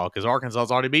Arkansas because Arkansas's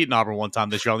already beaten Auburn one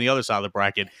time this year on the other side of the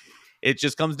bracket. It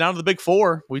just comes down to the Big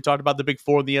Four. We talked about the Big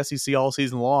Four in the SEC all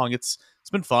season long. It's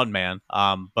been fun, man.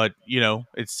 But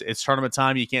it's tournament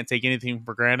time. You can't take anything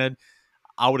for granted.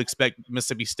 I would expect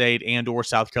Mississippi State and or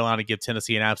South Carolina to give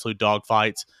Tennessee an absolute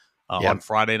dogfight on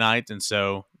Friday night, and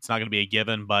so it's not going to be a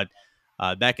given. But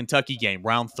that Kentucky game,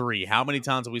 round 3, how many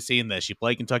times have we seen this? You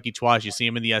play Kentucky twice. You see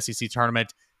them in the SEC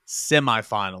tournament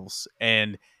semifinals,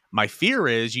 and my fear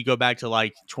is you go back to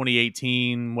like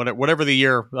 2018, whatever the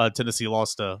year Tennessee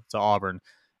lost to Auburn,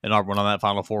 and Auburn on that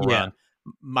Final Four run.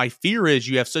 My fear is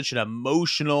you have such an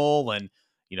emotional and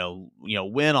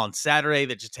win on Saturday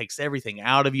that just takes everything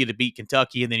out of you to beat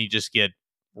Kentucky, and then you just get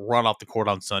run off the court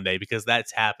on Sunday because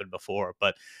that's happened before.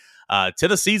 But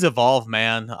Tennessee's evolved,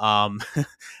 man.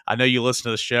 I know you listen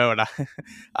to the show, and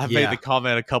I've made the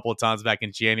comment a couple of times back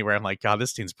in January. I'm like, God,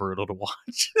 this team's brutal to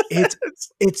watch.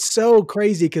 It's so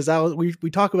crazy because we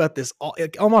talk about this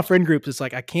all my friend groups. It's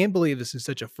like I can't believe this is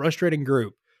such a frustrating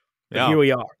group. But here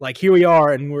we are. Like here we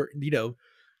are, and we're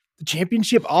the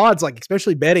championship odds, like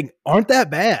especially betting, aren't that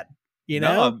bad.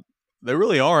 No, they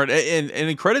really aren't. And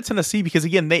in credit Tennessee because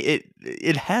again,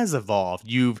 it has evolved.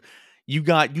 You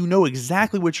know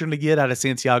exactly what you're going to get out of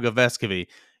Santiago Vescovi.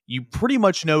 You pretty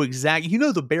much know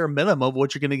the bare minimum of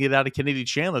what you're going to get out of Kennedy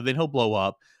Chandler. Then he'll blow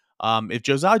up. If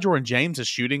Josiah Jordan James is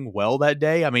shooting well that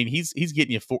day, I mean, he's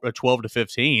getting you 12 to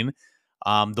 15.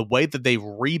 The way that they've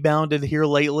rebounded here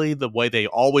lately, the way they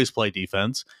always play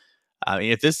defense. I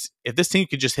mean, if this team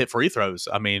could just hit free throws,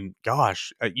 I mean,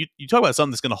 gosh, you talk about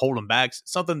something that's going to hold them back,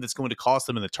 something that's going to cost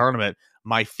them in the tournament.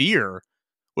 My fear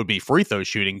would be free throw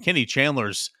shooting. Kenny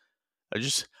Chandler's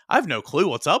I have no clue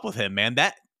what's up with him, man.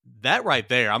 That right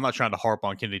there, I'm not trying to harp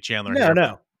on Kenny Chandler here.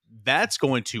 No. That's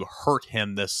going to hurt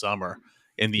him this summer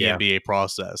in the NBA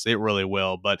process. It really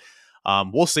will. But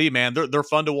we'll see, man. They're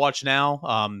fun to watch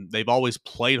now. They've always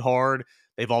played hard.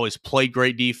 They've always played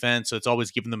great defense, so it's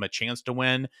always given them a chance to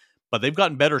win. But they've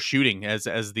gotten better shooting as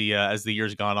the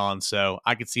years gone on. So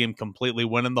I could see him completely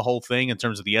winning the whole thing in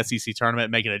terms of the SEC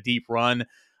tournament, making a deep run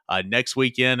next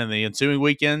weekend and the ensuing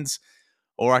weekends.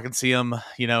 Or I can see him,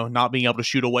 not being able to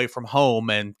shoot away from home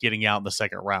and getting out in the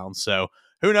second round. So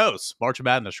who knows? March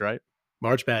Madness, right?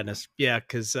 March Madness. Yeah,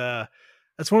 because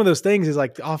that's one of those things is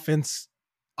like the offense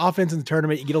in the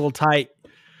tournament, you get a little tight.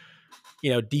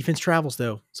 Defense travels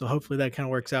though. So hopefully that kind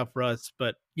of works out for us.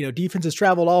 But, defense has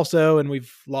traveled also, and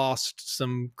we've lost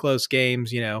some close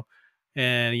games, and,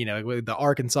 with the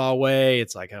Arkansas way,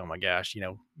 it's like, oh my gosh,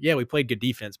 we played good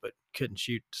defense, but couldn't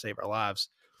shoot to save our lives.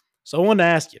 So I wanted to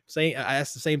ask you, I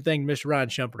asked the same thing to Mr. Ryan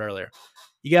Schumpert earlier.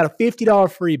 You got a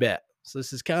 $50 free bet. So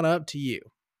this is kind of up to you.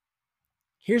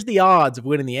 Here's the odds of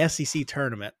winning the SEC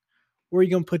tournament. Where are you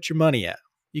going to put your money at?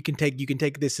 You can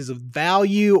take this as a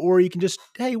value, or you can just,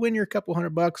 win your couple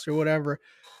 $100 or whatever.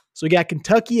 So we got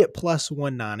Kentucky at plus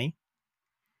 190,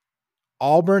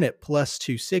 Auburn at plus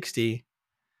 260,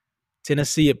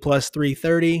 Tennessee at plus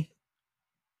 330,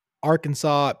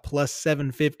 Arkansas at plus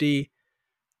 750,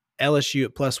 LSU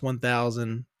at plus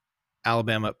 1,000,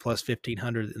 Alabama at plus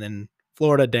 1,500, and then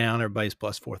Florida down. Everybody's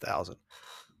plus 4,000.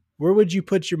 Where would you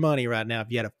put your money right now if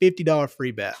you had a $50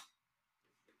 free bet?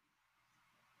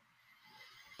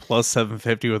 Plus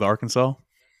 750 with Arkansas?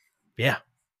 Yeah.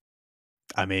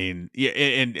 I mean, yeah,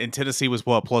 and Tennessee was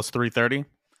what, plus 330?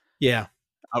 Yeah.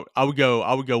 I would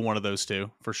go one of those two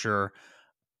for sure.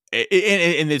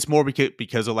 And it's more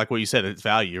because of like what you said, it's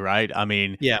value, right? I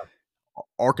mean, yeah.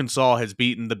 Arkansas has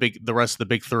beaten the rest of the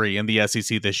big three in the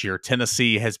SEC this year.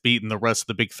 Tennessee has beaten the rest of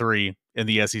the big three in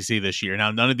the SEC this year.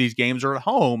 Now, none of these games are at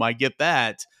home. I get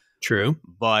that. True.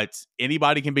 But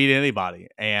anybody can beat anybody,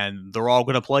 and they're all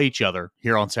going to play each other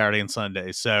here on Saturday and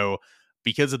Sunday. So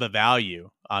because of the value,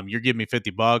 you're giving me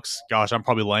 $50. Gosh, I'm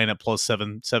probably laying at plus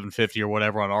 750 or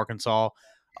whatever on Arkansas.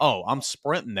 Oh, I'm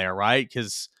sprinting there, right?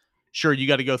 Because sure, you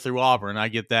got to go through Auburn. I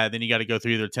get that. Then you got to go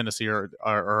through either Tennessee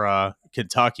or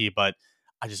Kentucky. But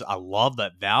I love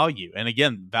that value. And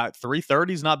again, that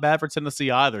 330 is not bad for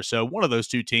Tennessee either. So one of those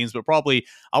two teams, but probably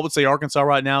I would say Arkansas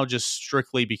right now, just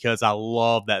strictly because I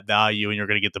love that value and you're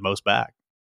going to get the most back.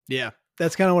 Yeah,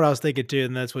 that's kind of what I was thinking too.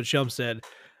 And that's what Shump said.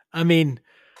 I mean,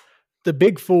 the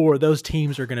big four, those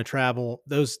teams are going to travel.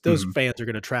 Those Mhm. fans are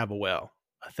going to travel well.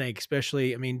 I think,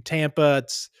 especially, I mean, Tampa,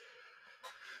 it's,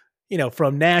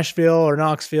 from Nashville or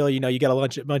Knoxville, you got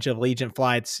a bunch of Allegiant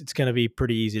flights. It's going to be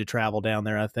pretty easy to travel down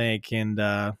there, I think. And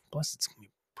plus, it's going to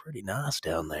be pretty nice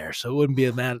down there. So it wouldn't be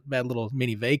a bad little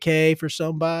mini vacay for Oh,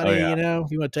 somebody, yeah.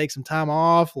 If you want to take some time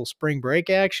off, a little spring break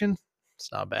action.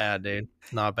 It's not bad, dude.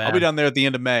 It's not I'll be bad. down there at the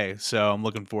end of May, so I'm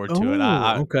looking forward to it.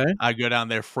 Oh, okay. I go down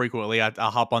there frequently. I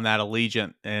hop on that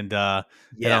Allegiant and head on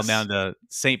Yes. down to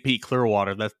St. Pete,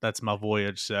 Clearwater. That's my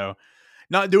voyage. So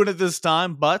not doing it this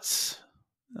time, but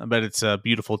I bet it's a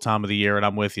beautiful time of the year, and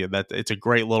I'm with you. That it's a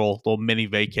great little mini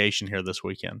vacation here this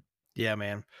weekend. Yeah,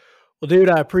 man. Well,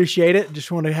 dude, I appreciate it.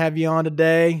 Just want to have you on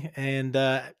today and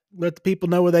let the people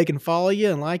know where they can follow you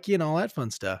and like you and all that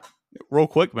fun stuff. Real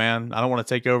quick, man, I don't want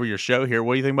to take over your show here.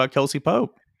 What do you think about Kelsey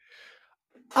Pope?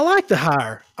 I like the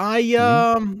hire.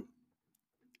 Mhm.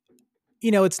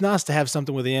 It's nice to have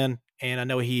something within, and I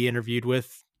know he interviewed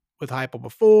with Heupel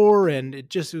before, and it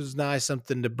just was nice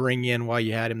something to bring in while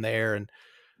you had him there, and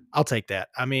I'll take that.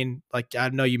 I mean, like I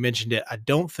know you mentioned it. I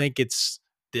don't think it's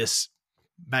this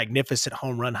magnificent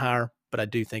home run hire, but I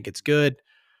do think it's good.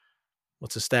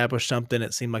 Let's establish something.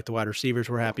 It seemed like the wide receivers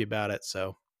were happy about it,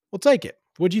 so we'll take it.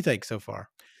 What'd you think so far?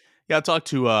 Yeah, I talked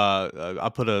to I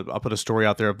put a story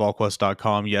out there at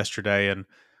VolQuest.com yesterday and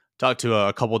talked to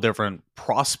a couple different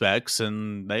prospects,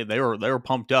 and they were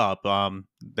pumped up.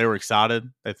 They were excited.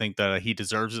 They think that he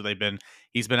deserves it.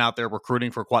 He's been out there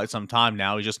recruiting for quite some time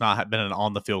now. He's just not been an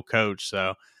on the field coach.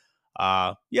 So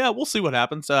yeah, we'll see what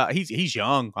happens. He's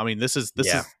young. I mean, this is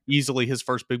Yeah. easily his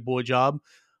first big boy job.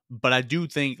 But I do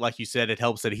think, like you said, it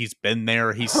helps that he's been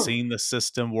there. He's seen the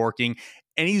system working,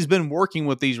 and he's been working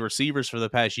with these receivers for the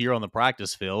past year on the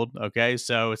practice field. Okay,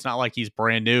 so it's not like he's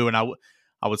brand new. And I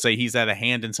would say he's had a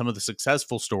hand in some of the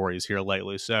successful stories here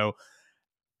lately. So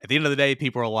at the end of the day,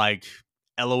 people are like,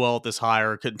 "LOL at this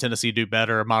hire. Couldn't Tennessee do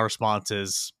better?" My response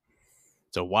is,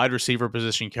 it's a wide receiver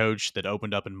position coach that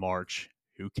opened up in March.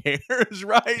 Who cares,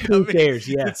 right? I Who mean, cares?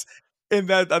 Yeah. it's and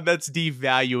that's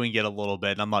devaluing it a little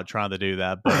bit. And I'm not trying to do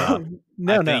that, but I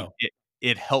No, think no.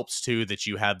 it helps too that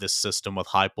you have this system with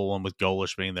Heupel and with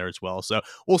Golish being there as well. So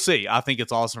we'll see. I think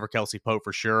it's awesome for Kelsey Pope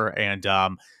for sure, and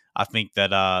I think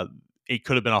that it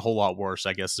could have been a whole lot worse,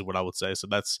 I guess is what I would say. So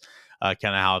that's kind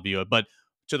of how I view it. But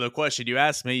to the question you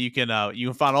asked me, you can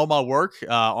find all my work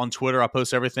on Twitter. I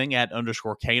post everything at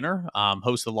 _Cainer.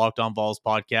 Host the Locked On Vols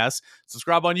podcast.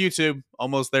 Subscribe on YouTube.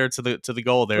 Almost there to the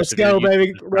goal there. Let's So if you're a go, YouTube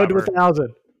baby. Road to subscriber,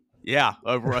 1,000. yeah,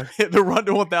 hit the run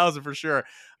to 1,000 for sure.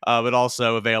 But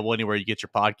also available anywhere you get your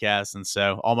podcasts. And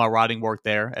so all my writing work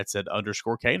there. It's at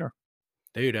 _Cainer.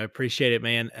 Dude, I appreciate it,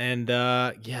 man. And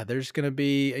yeah, there's gonna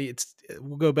be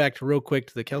we'll go back to real quick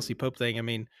to the Kelsey Pope thing. I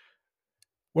mean,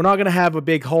 we're not gonna have a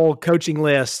big whole coaching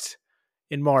list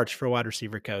in March for a wide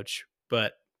receiver coach,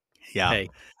 but Yeah. hey,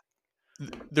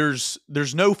 There's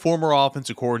no former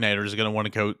offensive coordinator is going to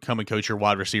want to come and coach your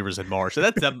wide receivers in March. So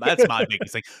that's my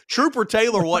biggest thing. Trooper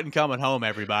Taylor wasn't coming home,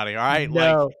 everybody. All right.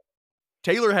 Like, no.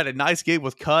 Taylor had a nice gig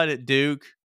with Cutt at Duke,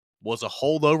 was a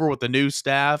holdover with the new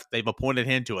staff. They've appointed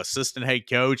him to assistant head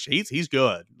coach. He's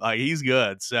good. Like, he's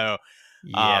good. So,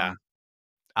 Yeah.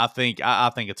 I think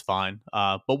it's fine.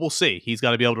 But we'll see. He's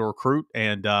got to be able to recruit,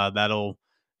 and that'll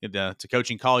to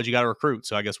coaching college. You got to recruit.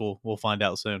 So I guess we'll find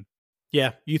out soon.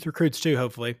 Yeah. Youth recruits too,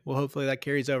 hopefully. Well, hopefully that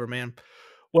carries over, man.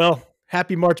 Well,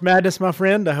 happy March Madness, my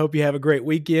friend. I hope you have a great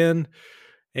weekend.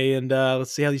 And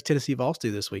let's see how these Tennessee Vols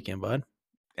do this weekend, bud.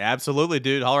 Absolutely,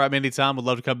 dude. Holler at me anytime. Would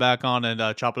love to come back on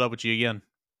and chop it up with you again.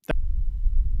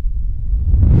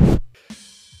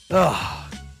 Oh,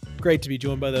 great to be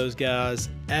joined by those guys.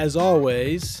 As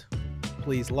always,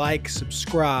 please like,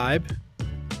 subscribe,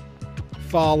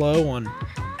 follow on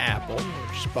Apple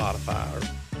or Spotify or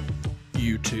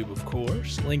YouTube, of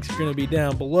course. Links are going to be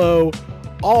down below.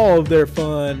 All of their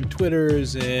fun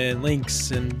Twitters and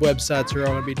links and websites are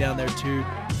all going to be down there too.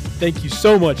 Thank you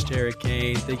so much to Eric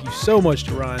Cain. Thank you so much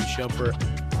to Ryan Schumpert.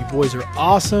 You boys are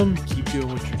awesome. Keep doing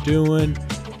what you're doing.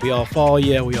 We all follow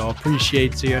you. We all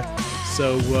appreciate you.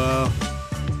 So,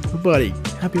 everybody,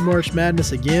 happy March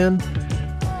Madness again.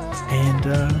 And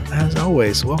as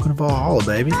always, welcome to Valhalla,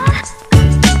 baby.